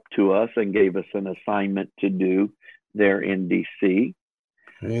came up to us and gave us an assignment to do there in D.C.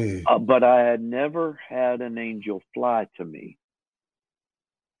 Hey. But I had never had an angel fly to me.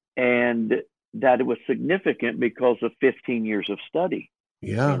 And that it was significant because of 15 years of study.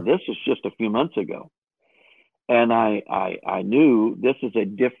 Yeah. And this was just a few months ago. And I knew this is a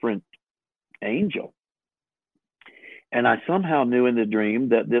different angel. And I somehow knew in the dream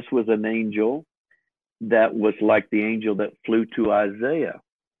that this was an angel that was like the angel that flew to Isaiah.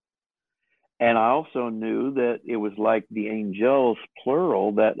 And I also knew that it was like the angels,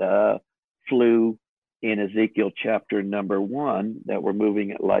 plural, that flew in Ezekiel chapter number 1, that were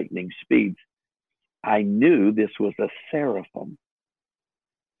moving at lightning speeds. I knew this was a seraphim.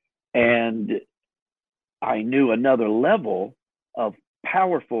 And I knew another level of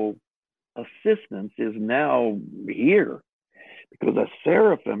powerful assistance is now here, because a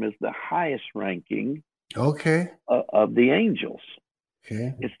seraphim is the highest ranking of the angels.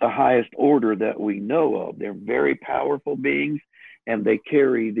 Okay. It's the highest order that we know of. They're very powerful beings, and they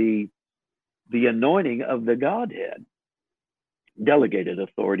carry the anointing of the Godhead, delegated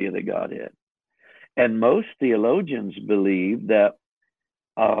authority of the Godhead. And most theologians believe that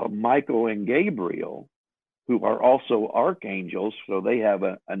Michael and Gabriel, who are also archangels, so they have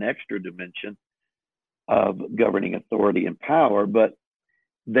an extra dimension of governing authority and power, but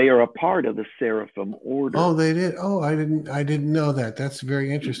they are a part of the seraphim order. Oh, they did. Oh, I didn't know that. That's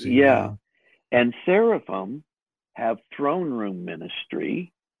very interesting. Yeah. And seraphim have throne room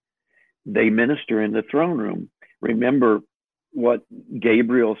ministry. They minister in the throne room. Remember what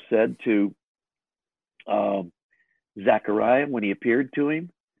Gabriel said to Zechariah when he appeared to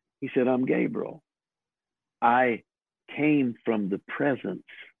him? He said, "I'm Gabriel. I came from the presence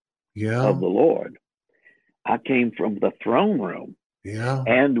of the Lord. I came from the throne room." Yeah.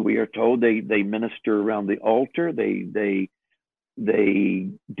 And we are told they minister around the altar. They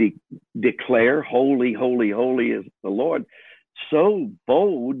declare, "Holy, holy, holy is the Lord." So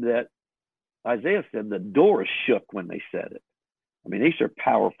bold that Isaiah said the doors shook when they said it. I mean, these are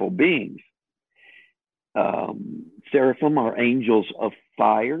powerful beings. Seraphim are angels of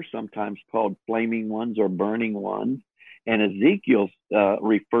fire, sometimes called flaming ones or burning ones. And Ezekiel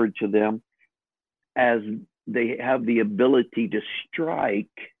referred to them as they have the ability to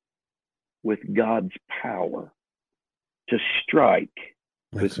strike with God's power. To strike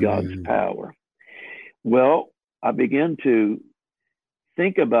with God's power. Well, I began to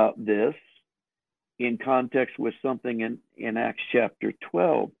think about this in context with something in Acts chapter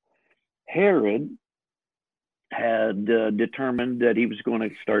 12. Herod had determined that he was going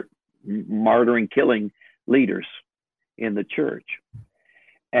to start martyring, killing leaders in the church.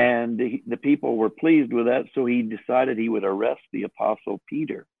 And the people were pleased with that, so he decided he would arrest the apostle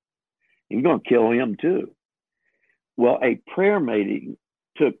Peter. He was going to kill him too. Well, a prayer meeting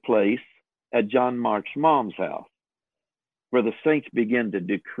took place at John Mark's mom's house, where the saints began to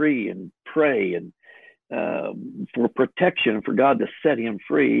decree and pray and for protection, for God to set him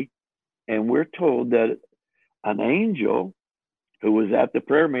free. And we're told that an angel who was at the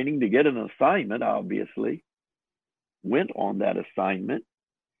prayer meeting to get an assignment, obviously, went on that assignment,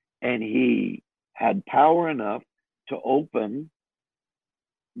 and he had power enough to open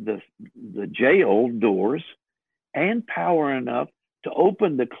the jail doors and power enough to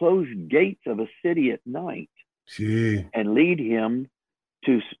open the closed gates of a city at night and lead him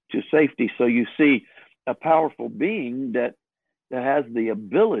to safety. So you see a powerful being that has the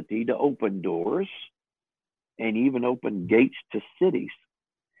ability to open doors and even open gates to cities.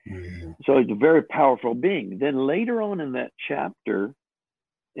 So it's a very powerful being. Then later on in that chapter,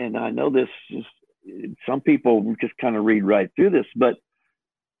 and I know this is, some people just kind of read right through this, but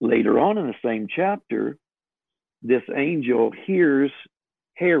later on in the same chapter, this angel hears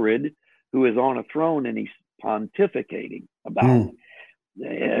Herod, who is on a throne, and he's pontificating about,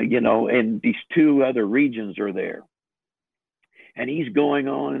 and these two other regions are there. And he's going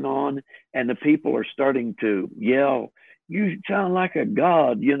on, and the people are starting to yell, "You sound like a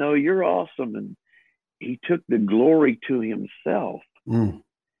god, you're awesome." And he took the glory to himself. And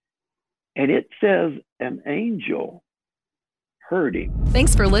it says an angel heard him.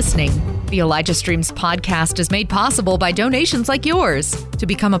 Thanks for listening. The Elijah Streams podcast is made possible by donations like yours. To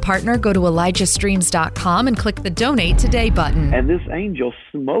become a partner, go to ElijahStreams.com and click the Donate Today button. And this angel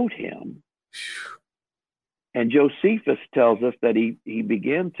smote him. And Josephus tells us that he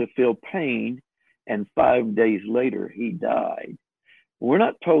began to feel pain, and 5 days later he died. We're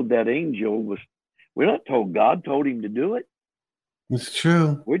not told that we're not told God told him to do it. It's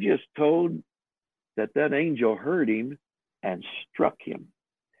true. We're just told that angel heard him and struck him.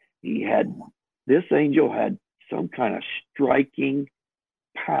 This angel had some kind of striking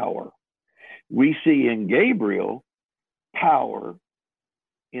power. We see in Gabriel power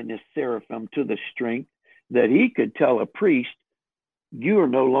in this seraphim to the strength that he could tell a priest, "You are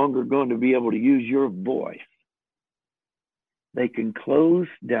no longer going to be able to use your voice." They can close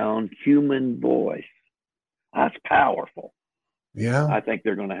down human voice. That's powerful. Yeah. I think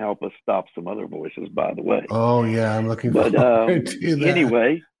they're going to help us stop some other voices, by the way. Oh, yeah. I'm looking forward to that.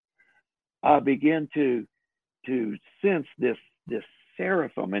 Anyway, I begin to sense this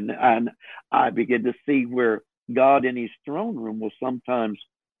seraphim, and I begin to see where God in his throne room will sometimes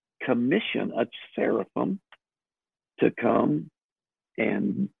commission a seraphim to come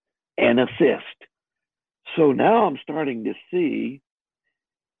and assist. So now I'm starting to see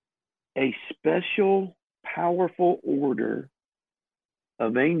a special, powerful order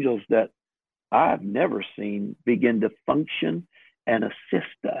of angels that I've never seen begin to function and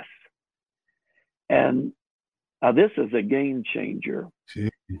assist us. And this is a game changer. Gee.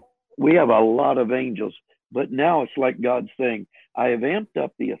 We have a lot of angels, but now it's like God saying, "I have amped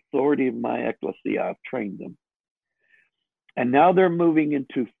up the authority of my ecclesia. I've trained them. And now they're moving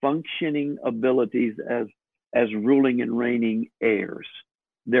into functioning abilities as ruling and reigning heirs."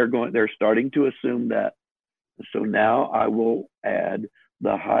 They're starting to assume that. So now I will add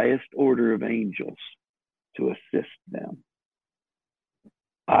the highest order of angels to assist them.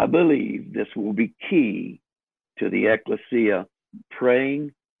 I believe this will be key to the ecclesia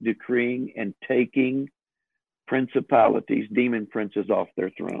praying, decreeing, and taking principalities, demon princes off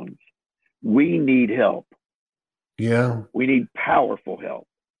their thrones. We need help. Yeah. We need powerful help.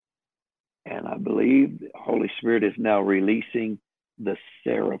 And I believe the Holy Spirit is now releasing the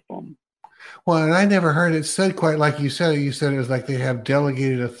seraphim. Well, and I never heard it said quite like you said it. You said it was like they have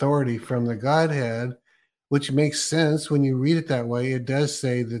delegated authority from the Godhead, which makes sense when you read it that way. It does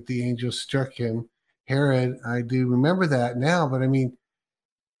say that the angel struck him. Herod, I do remember that now, but I mean,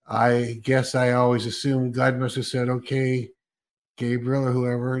 I guess I always assumed God must have said, "Okay, Gabriel or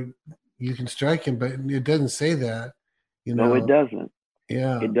whoever, you can strike him," but it doesn't say that. No, it doesn't.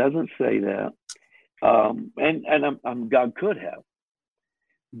 Yeah, it doesn't say that. And God could have,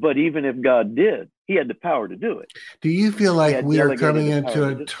 but even if God did, he had the power to do it. Do you feel like we are coming into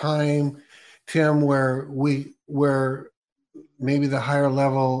a time, Tim, where maybe the higher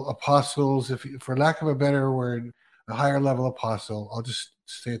level apostles, if for lack of a better word, a higher level apostle, I'll just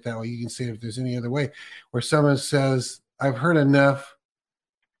say it that way. You can say it if there's any other way, where someone says, "I've heard enough.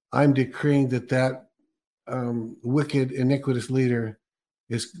 I'm decreeing that wicked, iniquitous leader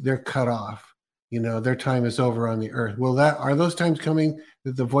they're cut off. Their time is over on the earth." Are those times coming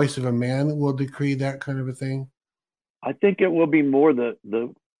that the voice of a man will decree that kind of a thing? I think it will be more the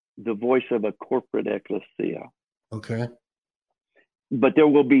voice of a corporate ecclesia. Okay. But there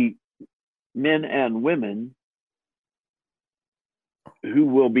will be men and women who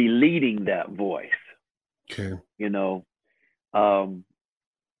will be leading that voice. Okay.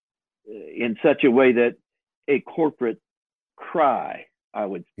 In such a way that a corporate cry, I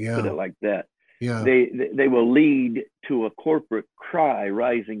would put it like that. Yeah. They will lead to a corporate cry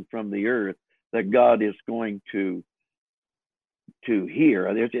rising from the earth that God is going to hear.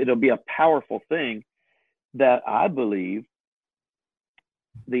 It'll be a powerful thing that I believe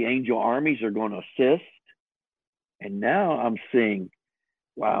the angel armies are going to assist. And now I'm seeing,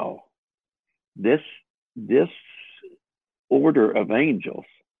 wow, this order of angels.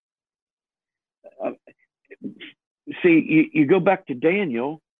 See, you go back to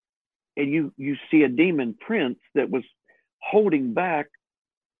Daniel, and you see a demon prince that was holding back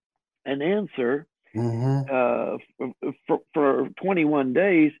an answer for 21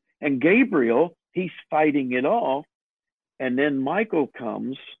 days, and Gabriel, he's fighting it off, and then Michael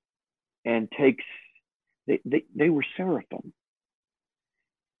comes and takes. They were seraphim.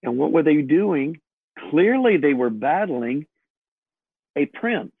 And what were they doing? Clearly, they were battling a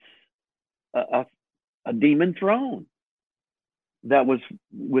prince, a demon throne that was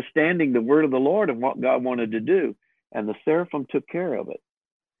withstanding the word of the Lord and what God wanted to do. And the seraphim took care of it.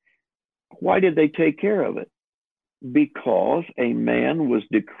 Why did they take care of it? Because a man was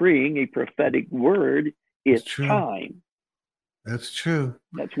decreeing a prophetic word. It's time. That's true.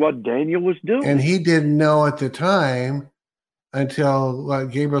 That's what Daniel was doing. And he didn't know at the time until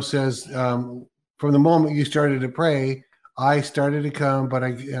Gabriel says, from the moment you started to pray, I started to come, but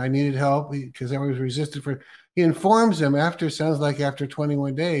I needed help because I was resistant for. He informs him after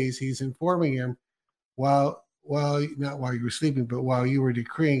 21 days, he's informing him while not while you were sleeping, but while you were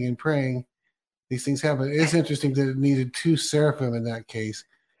decreeing and praying, these things happen. It's interesting that it needed 2 seraphim in that case.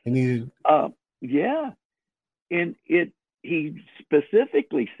 It needed and he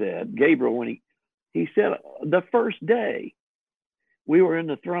specifically said, Gabriel, when he said the first day we were in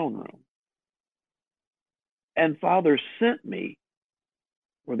the throne room and Father sent me,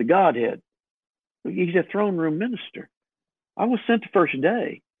 or the Godhead, he's a throne room minister. I was sent the first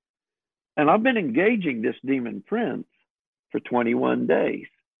day, and I've been engaging this demon prince for 21 days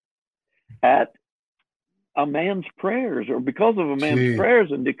at a man's prayers, or because of a man's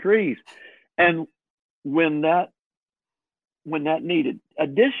prayers and decrees. And when that needed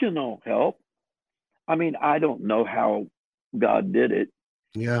additional help, I mean, I don't know how God did it.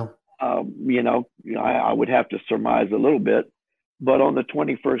 Yeah. I would have to surmise a little bit, but on the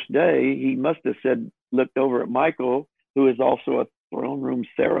 21st day, he must have looked over at Michael, who is also a throne room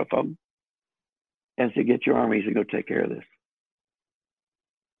seraphim, and said, get your armies and go take care of this.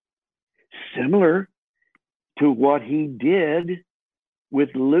 Similar to what he did with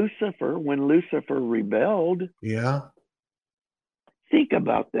Lucifer when Lucifer rebelled. Yeah. Think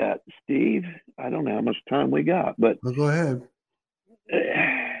about that, Steve. I don't know how much time we got, but well, go ahead.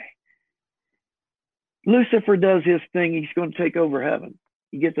 Lucifer does his thing. He's going to take over heaven.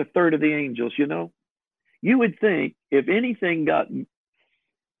 He gets a third of the angels, You would think if anything got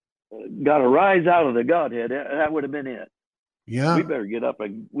a rise out of the Godhead, that would have been it. Yeah. We better get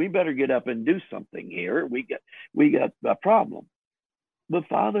up and do something here. We got a problem. The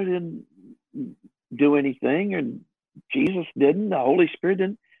Father didn't do anything, and Jesus didn't. The Holy Spirit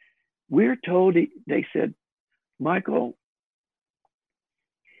didn't. We're told they said, Michael,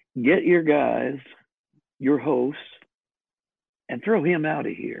 get your guys, your hosts, and throw him out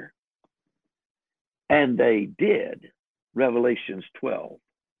of here. And they did. Revelations 12.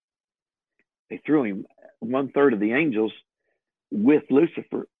 They threw him, 1/3 of the angels with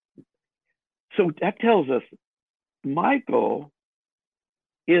Lucifer. So that tells us Michael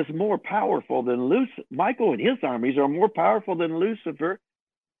is more powerful than Lucifer. Michael and his armies are more powerful than Lucifer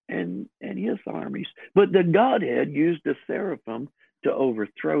and his armies. But the Godhead used the seraphim to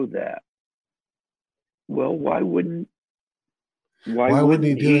overthrow that. Well, why wouldn't he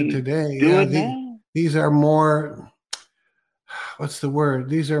do it today? These are more, what's the word?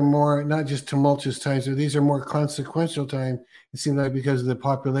 These are more, not just tumultuous times, but these are more consequential times. It seems like because of the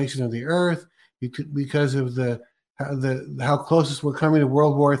population of the earth, because of how closest we're coming to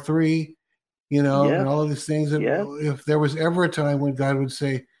World War III, and all of these things. If there was ever a time when God would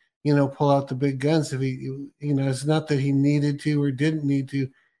say, pull out the big guns, if he, it's not that he needed to or didn't need to.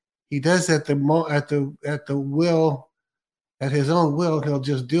 He does at the will, at his own will, he'll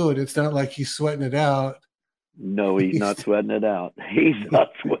just do it. It's not like he's sweating it out. No, he's not sweating it out. He's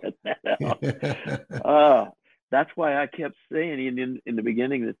not sweating it out. That's why I kept saying in the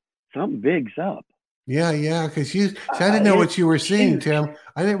beginning that something big's up. Yeah, because I didn't know what you were seeing, Tim.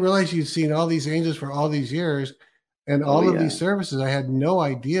 I didn't realize you'd seen all these angels for all these years and all of these services. I had no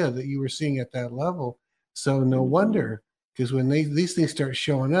idea that you were seeing at that level. So no wonder, because when these things start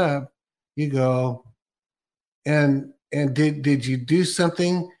showing up, you go, and did you do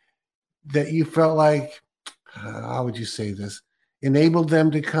something that you felt like, how would you say this, enabled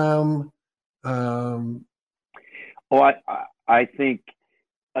them to come? I think,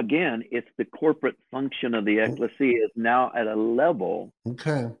 again, it's the corporate function of the ecclesia is now at a level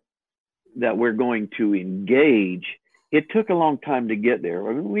that we're going to engage. It took a long time to get there.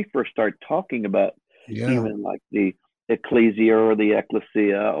 When we first started talking about even like the ecclesia or the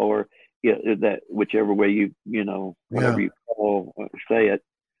ecclesia, or that whichever way whatever you call say it,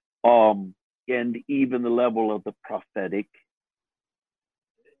 and even the level of the prophetic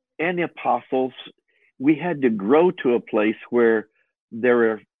and the apostles, we had to grow to a place where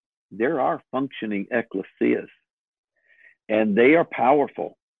there are functioning ecclesias, and they are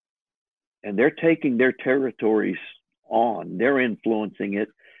powerful, and they're taking their territories on, they're influencing it.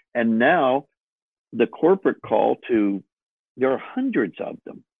 And now the corporate call there are hundreds of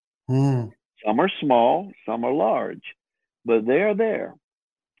them. Mm. Some are small, some are large, but they're there.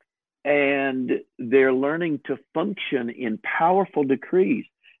 And they're learning to function in powerful decrees.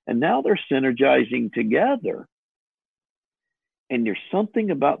 And now they're synergizing together. And there's something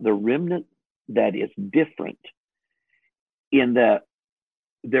about the remnant that is different in that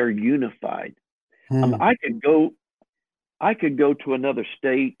they're unified. Mm. I could go to another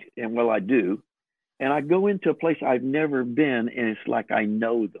state, and well, I do, and I go into a place I've never been, and it's like I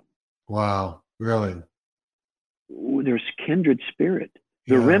know them. Wow. Really? There's kindred spirit.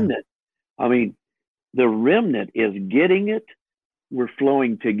 The Yeah. remnant, I mean, the remnant is getting it. We're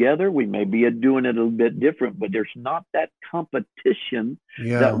flowing together. We may be doing it a little bit different, but there's not that competition that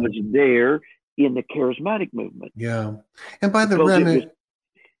Yeah. was there in the charismatic movement. Yeah. And by the Because it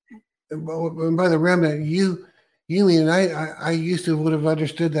was, remnant, you mean I used to would have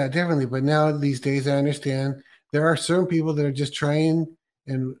understood that differently, but now these days I understand there are certain people that are just trying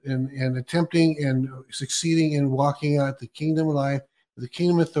and attempting and succeeding in walking out the kingdom life, the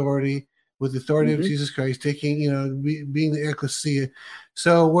kingdom authority, with the authority of Jesus Christ, taking, being the ecclesia.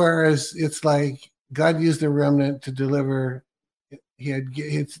 So whereas it's like God used the remnant to deliver, he had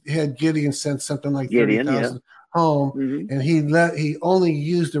Gideon sent something like Gideon, yeah. 30,000 home, Mhm. and he only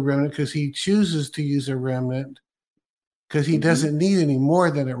used a remnant because he chooses to use a remnant because he doesn't need any more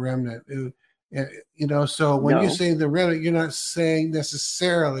than a remnant. So when you're No. saying the remnant, you're not saying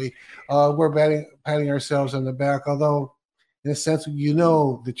necessarily we're patting ourselves on the back, although in a sense you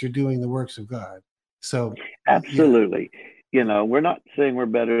know that you're doing the works of God. So Absolutely. We're not saying we're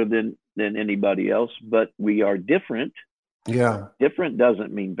better than anybody else, but we are different. Yeah. Different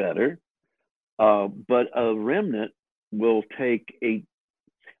doesn't mean better. But a remnant will take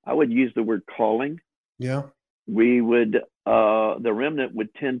I would use the word calling. Yeah. The remnant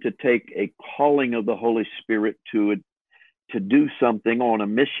would tend to take a calling of the Holy Spirit to do something on a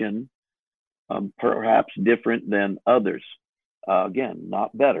mission, perhaps different than others. Again,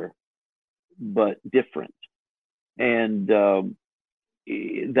 not better, but different. And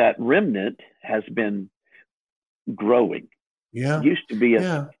that remnant has been growing. Yeah. It used to be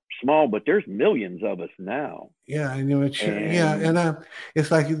small, but there's millions of us now. Yeah, I know it's and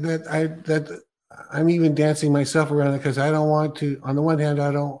it's like that. I'm even dancing myself around it because I don't want to. On the one hand,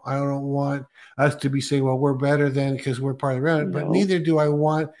 I don't want us to be saying, "Well, we're better than because we're part of the remnant," but neither do I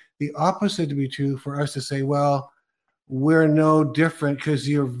want the opposite to be true for us to say, "Well, we're no different," because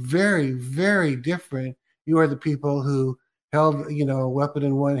you're very, very different. You are the people who held, a weapon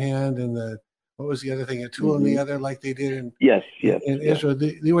in one hand and what was the other thing? A tool in the other, like they did in Israel.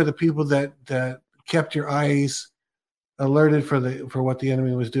 They were the people that kept your eyes alerted for what the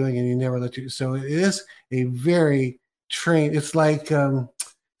enemy was doing, and you never let you. So it is a very trained. It's like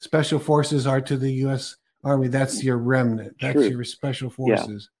special forces are to the U.S. Army. That's your remnant. That's your special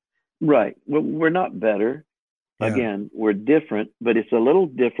forces. Yeah. Right. Well, we're not better. Yeah. Again, we're different, but it's a little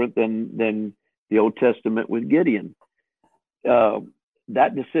different than the Old Testament with Gideon.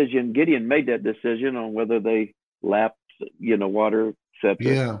 That decision, Gideon made that decision on whether they lapped, water, etc.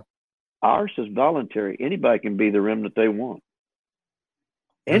 Yeah. Ours is voluntary. Anybody can be the remnant they want.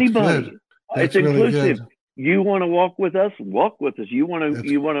 That's Anybody. Good. That's it's inclusive. Really good. You want to walk with us? Walk with us. You want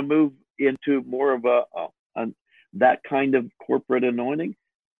to move into more of a that kind of corporate anointing?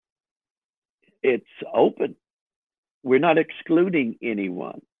 It's open. We're not excluding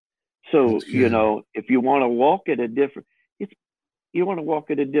anyone. So, if you want to walk at a different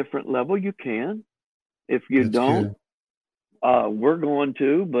level, you can. If you don't, we're going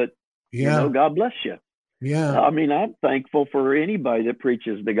to, but God bless you. Yeah. I mean, I'm thankful for anybody that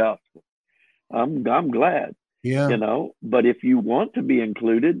preaches the gospel. I'm glad. Yeah. But if you want to be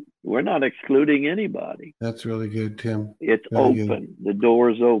included, we're not excluding anybody. That's really good, Tim. It's really open. Good. The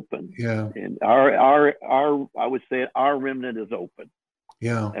door is open. Yeah. And our I would say our remnant is open.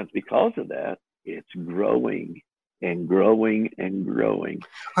 Yeah. And because of that, it's growing and growing and growing.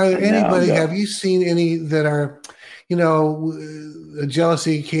 Are there anybody, have you seen any that are, a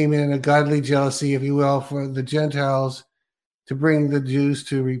jealousy came in, a godly jealousy, if you will, for the Gentiles to bring the Jews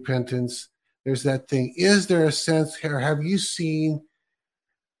to repentance? There's that thing. Is there a sense, or have you seen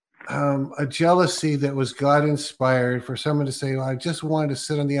a jealousy that was God inspired for someone to say, well, I just wanted to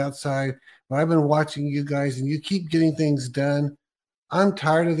sit on the outside, but I've been watching you guys and you keep getting things done. I'm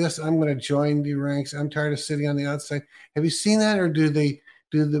tired of this. I'm going to join the ranks. I'm tired of sitting on the outside. Have you seen that, or do the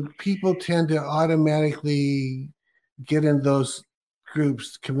people tend to automatically get in those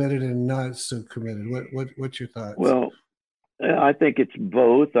groups, committed and not so committed? What's your thoughts? Well, I think it's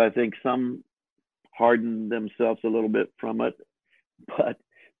both. I think some harden themselves a little bit from it, but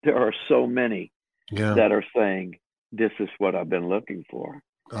there are so many that are saying, this is what I've been looking for.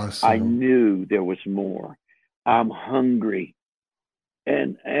 Awesome. I knew there was more. I'm hungry,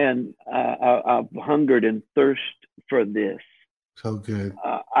 and I've hungered and thirst for this. So good.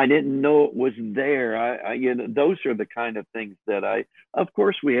 I didn't know it was there. Those are the kind of things that of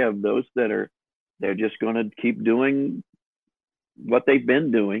course, we have those they're just going to keep doing what they've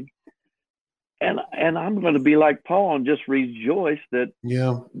been doing. And I'm going to be like Paul and just rejoice that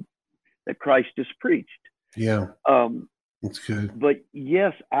Christ is preached. Yeah. That's good. But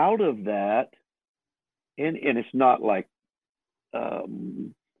yes, out of that, and it's not like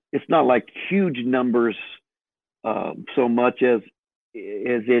huge numbers so much as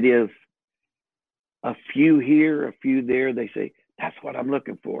it is a few here, a few there. They say, that's what I'm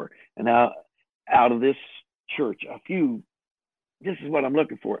looking for. And now out of this church, this is what I'm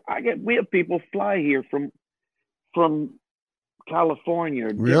looking for. We have people fly here from California,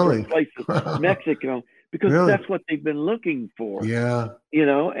 really? different places, Mexico, because that's what they've been looking for. Yeah.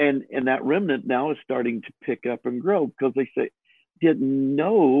 And that remnant now is starting to pick up and grow because they didn't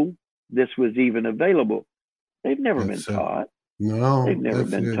know this was even available. They've never been taught. No, they've never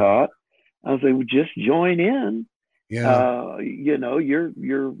been taught. I was like, well, just join in. Yeah.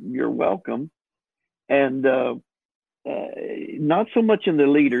 You're welcome. And not so much in the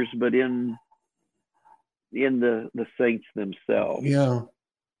leaders, but in the saints themselves. Yeah.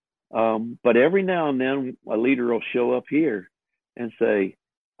 But every now and then a leader will show up here and say,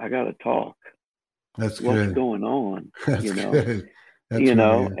 I got to talk. That's What's good. going on? That's good. That's good.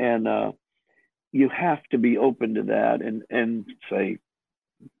 And you have to be open to that and say,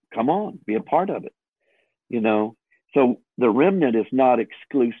 come on, be a part of it. So the remnant is not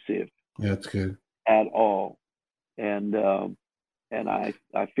exclusive. That's good. At all. And I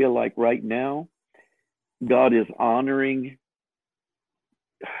feel like right now God is honoring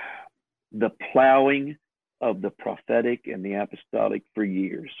the plowing of the prophetic and the apostolic for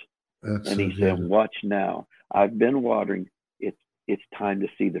years. That's and so he said, watch now. I've been watering. It's time to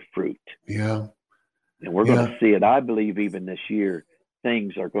see the fruit. Yeah. And we're going to see it. I believe even this year,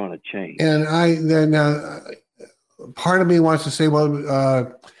 things are going to change. And part of me wants to say,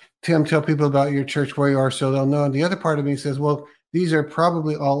 well, Tim, tell people about your church where you are so they'll know. And the other part of me says, well, these are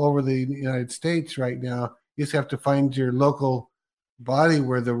probably all over the United States right now. You just have to find your local body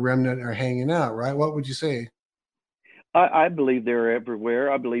where the remnant are hanging out, right? What would you say? I believe they're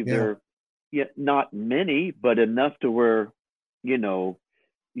everywhere. I believe they're not many, but enough to where,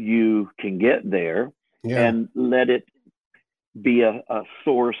 you can get there and let it be a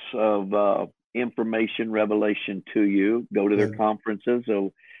source of information, revelation to you. Go to their conferences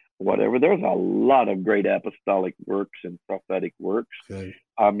or whatever. There's a lot of great apostolic works and prophetic works. Good.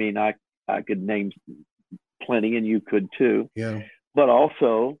 I mean, I could name plenty, and you could too. Yeah. But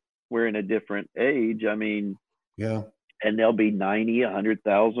also, we're in a different age. I mean, and there'll be 90,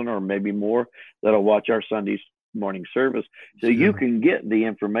 100,000, or maybe more that'll watch our Sunday morning service. So you can get the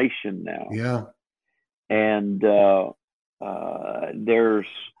information now. Yeah. And there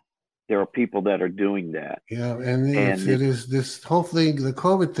are people that are doing that. Yeah, and it is this whole thing, the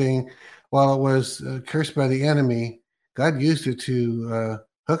COVID thing, while it was cursed by the enemy, God used it to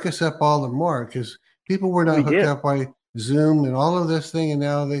hook us up all the more, because people were not hooked up by Zoom and all of this thing, and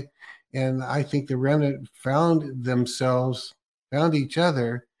now and I think the remnant found each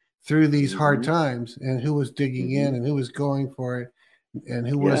other through these hard times, and who was digging in and who was going for it, and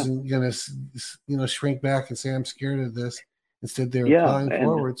who wasn't going to shrink back and say, I'm scared of this. Instead, they were flying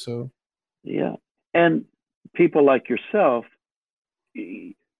forward. So and people like yourself,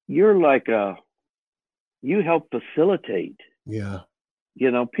 you're like you help facilitate.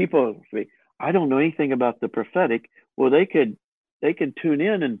 People say, I don't know anything about the prophetic. Well, they can tune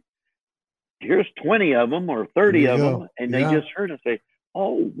in, and here's 20 of them or 30 of them, and they just heard us say,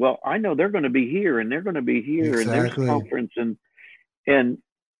 oh, well, I know they're going to be here, and they're going to be here, and there's a conference, and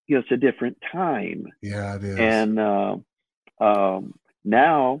it's a different time. Yeah, it is. And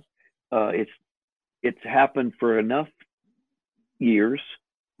now it's happened for enough years.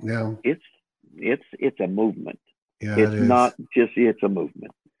 Yeah, it's a movement. Yeah, it's not just it's a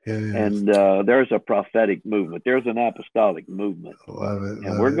movement. And there's a prophetic movement. There's an apostolic movement. Love it.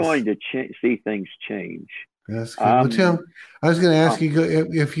 And we're going to see things change. That's good. Well, Tim, I was going to ask you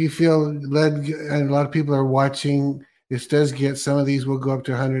if you feel led, and a lot of people are watching. This does get, some of these will go up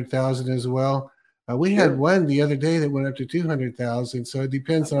to 100,000 as well. We had one the other day that went up to 200,000. So it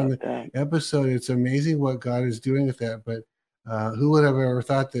depends on the episode. It's amazing what God is doing with that. But who would have ever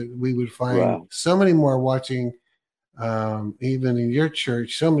thought that we would find so many more watching, even in your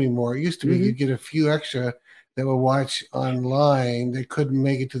church, so many more. It used to be you get a few extra that will watch online. They couldn't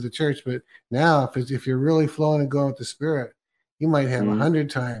make it to the church. But now if you're really flowing and going with the Spirit, you might have 100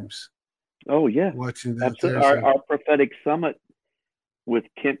 times. Oh, yeah. Watching that. Our prophetic summit with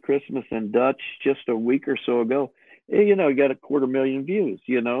Kent Christmas and Dutch just a week or so ago, you got 250,000 views.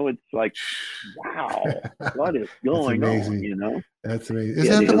 It's like, wow, what is going on? That's amazing. Is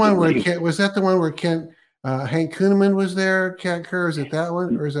that the one where Hank Kuhneman was there? Cat Kerr, is it that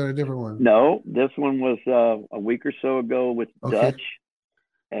one, or is that a different one? No, this one was a week or so ago with Dutch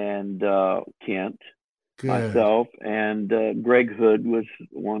and Kent, myself, and Greg Hood was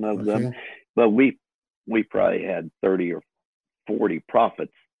one of them. But we probably had 30 or 40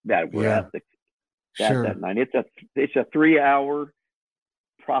 prophets that were at that night. It's a 3-hour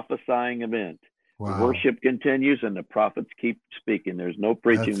prophesying event. Wow. The worship continues and the prophets keep speaking. There's no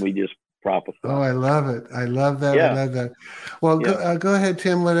preaching. We just prophesy. Oh, I love it. I love that. Yeah. I love that. Well, go ahead,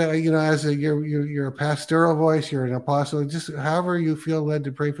 Tim. You're a pastoral voice. You're an apostle. Just however you feel led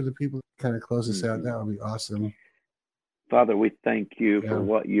to pray for the people. Kind of close us out. That would be awesome. Father, we thank you for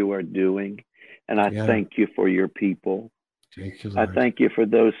what you are doing, and I thank you for your people. Thank you, Lord. I thank you for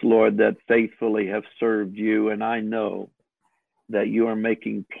those, Lord, that faithfully have served you, and I know that you are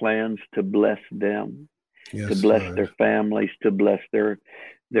making plans to bless them, to bless their families, to bless their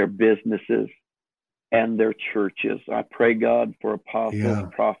businesses and their churches. I pray, God, for apostles,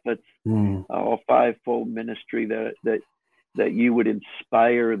 prophets, all fivefold ministry, that you would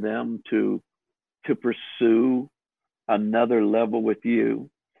inspire them to pursue another level with you,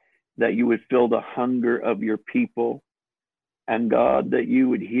 that you would fill the hunger of your people, and God, that you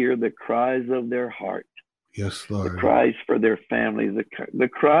would hear the cries of their heart. Yes, Lord. The cries for their families, the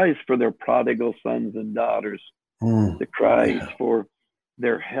cries for their prodigal sons and daughters, the cries for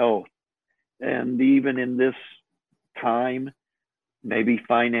their health, and even in this time, maybe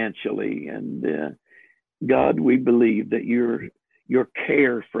financially. And God, we believe that your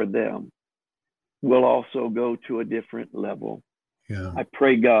care for them will also go to a different level. Yeah. I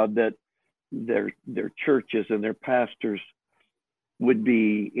pray, God, that their churches and their pastors would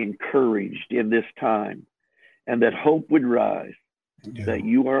be encouraged in this time, and that hope would rise, that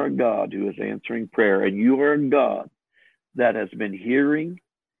you are a God who is answering prayer, and you are a God that has been hearing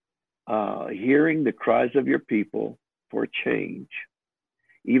the cries of your people for change,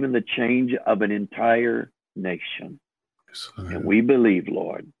 even the change of an entire nation. And we believe,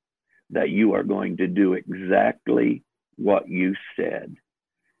 Lord, that you are going to do exactly what you said.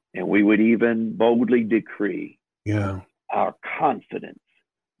 And we would even boldly decree our confidence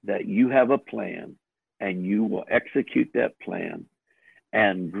that you have a plan and you will execute that plan,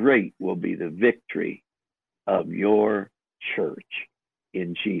 and great will be the victory of your church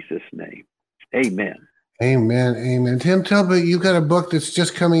in Jesus' name. Amen. Amen. Amen. Tim, tell me, you've got a book that's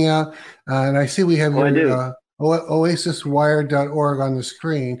just coming out, and I see we have your oasiswire.org on the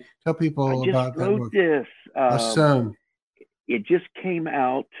screen. Tell people about that book. This. Awesome. It just came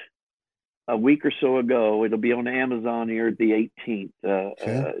out a week or so ago. It'll be on Amazon here the 18th.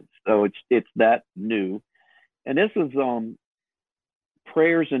 So it's that new. And this is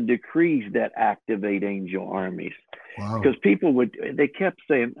prayers and decrees that activate angel armies. Wow. Because people they kept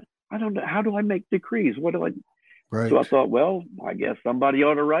saying, I don't know, how do I make decrees? What do I? Right. So I thought, well, I guess somebody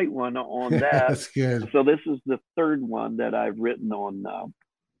ought to write one on that. That's good. So this is the third one that I've written on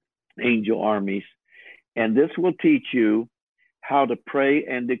angel armies. And this will teach you how to pray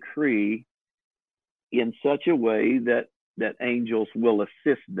and decree in such a way that angels will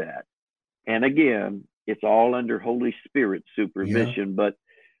assist that. And again, it's all under Holy Spirit supervision, but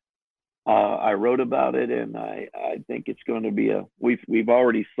I wrote about it, and I think it's going to be we've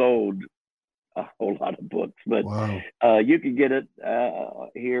already sold a whole lot of books, but you can get it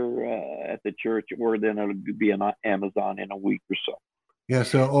here at the church, or then it'll be on Amazon in a week or so. Yeah,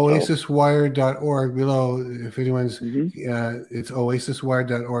 so oasiswire.org below, if anyone's, it's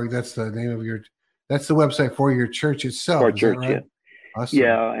oasiswire.org. That's the name of that's the website for your church itself. Our church, right? Awesome.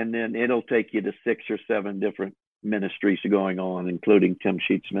 Yeah, and then it'll take you to 6 or 7 different ministries going on, including Tim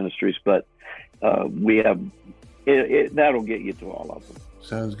Sheets Ministries. But we have that'll get you to all of them.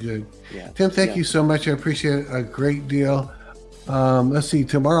 Sounds good. Yeah. Tim, thank you so much. I appreciate it a great deal. Let's see.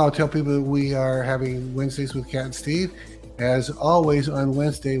 Tomorrow, I'll tell people that we are having Wednesdays with Cat and Steve. As always, on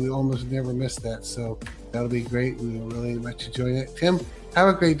Wednesday, we almost never miss that. So that'll be great. We will really much enjoy it. Tim, have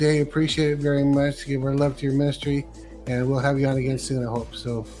a great day. Appreciate it very much. Give our love to your ministry. And we'll have you on again soon, I hope.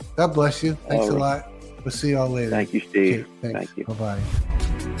 So God bless you. Thanks a lot. We'll see you all later. Thank you, Steve. Okay, thanks. Thank you. Bye-bye.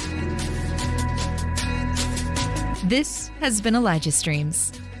 This has been Elijah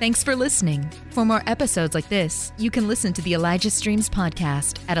Streams. Thanks for listening. For more episodes like this, you can listen to the Elijah Streams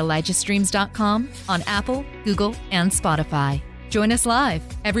podcast at ElijahStreams.com, on Apple, Google, and Spotify. Join us live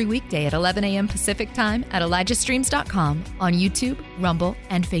every weekday at 11 a.m. Pacific Time at ElijahStreams.com on YouTube, Rumble,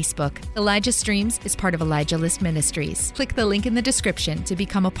 and Facebook. Elijah Streams is part of Elijah List Ministries. Click the link in the description to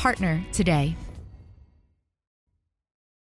become a partner today.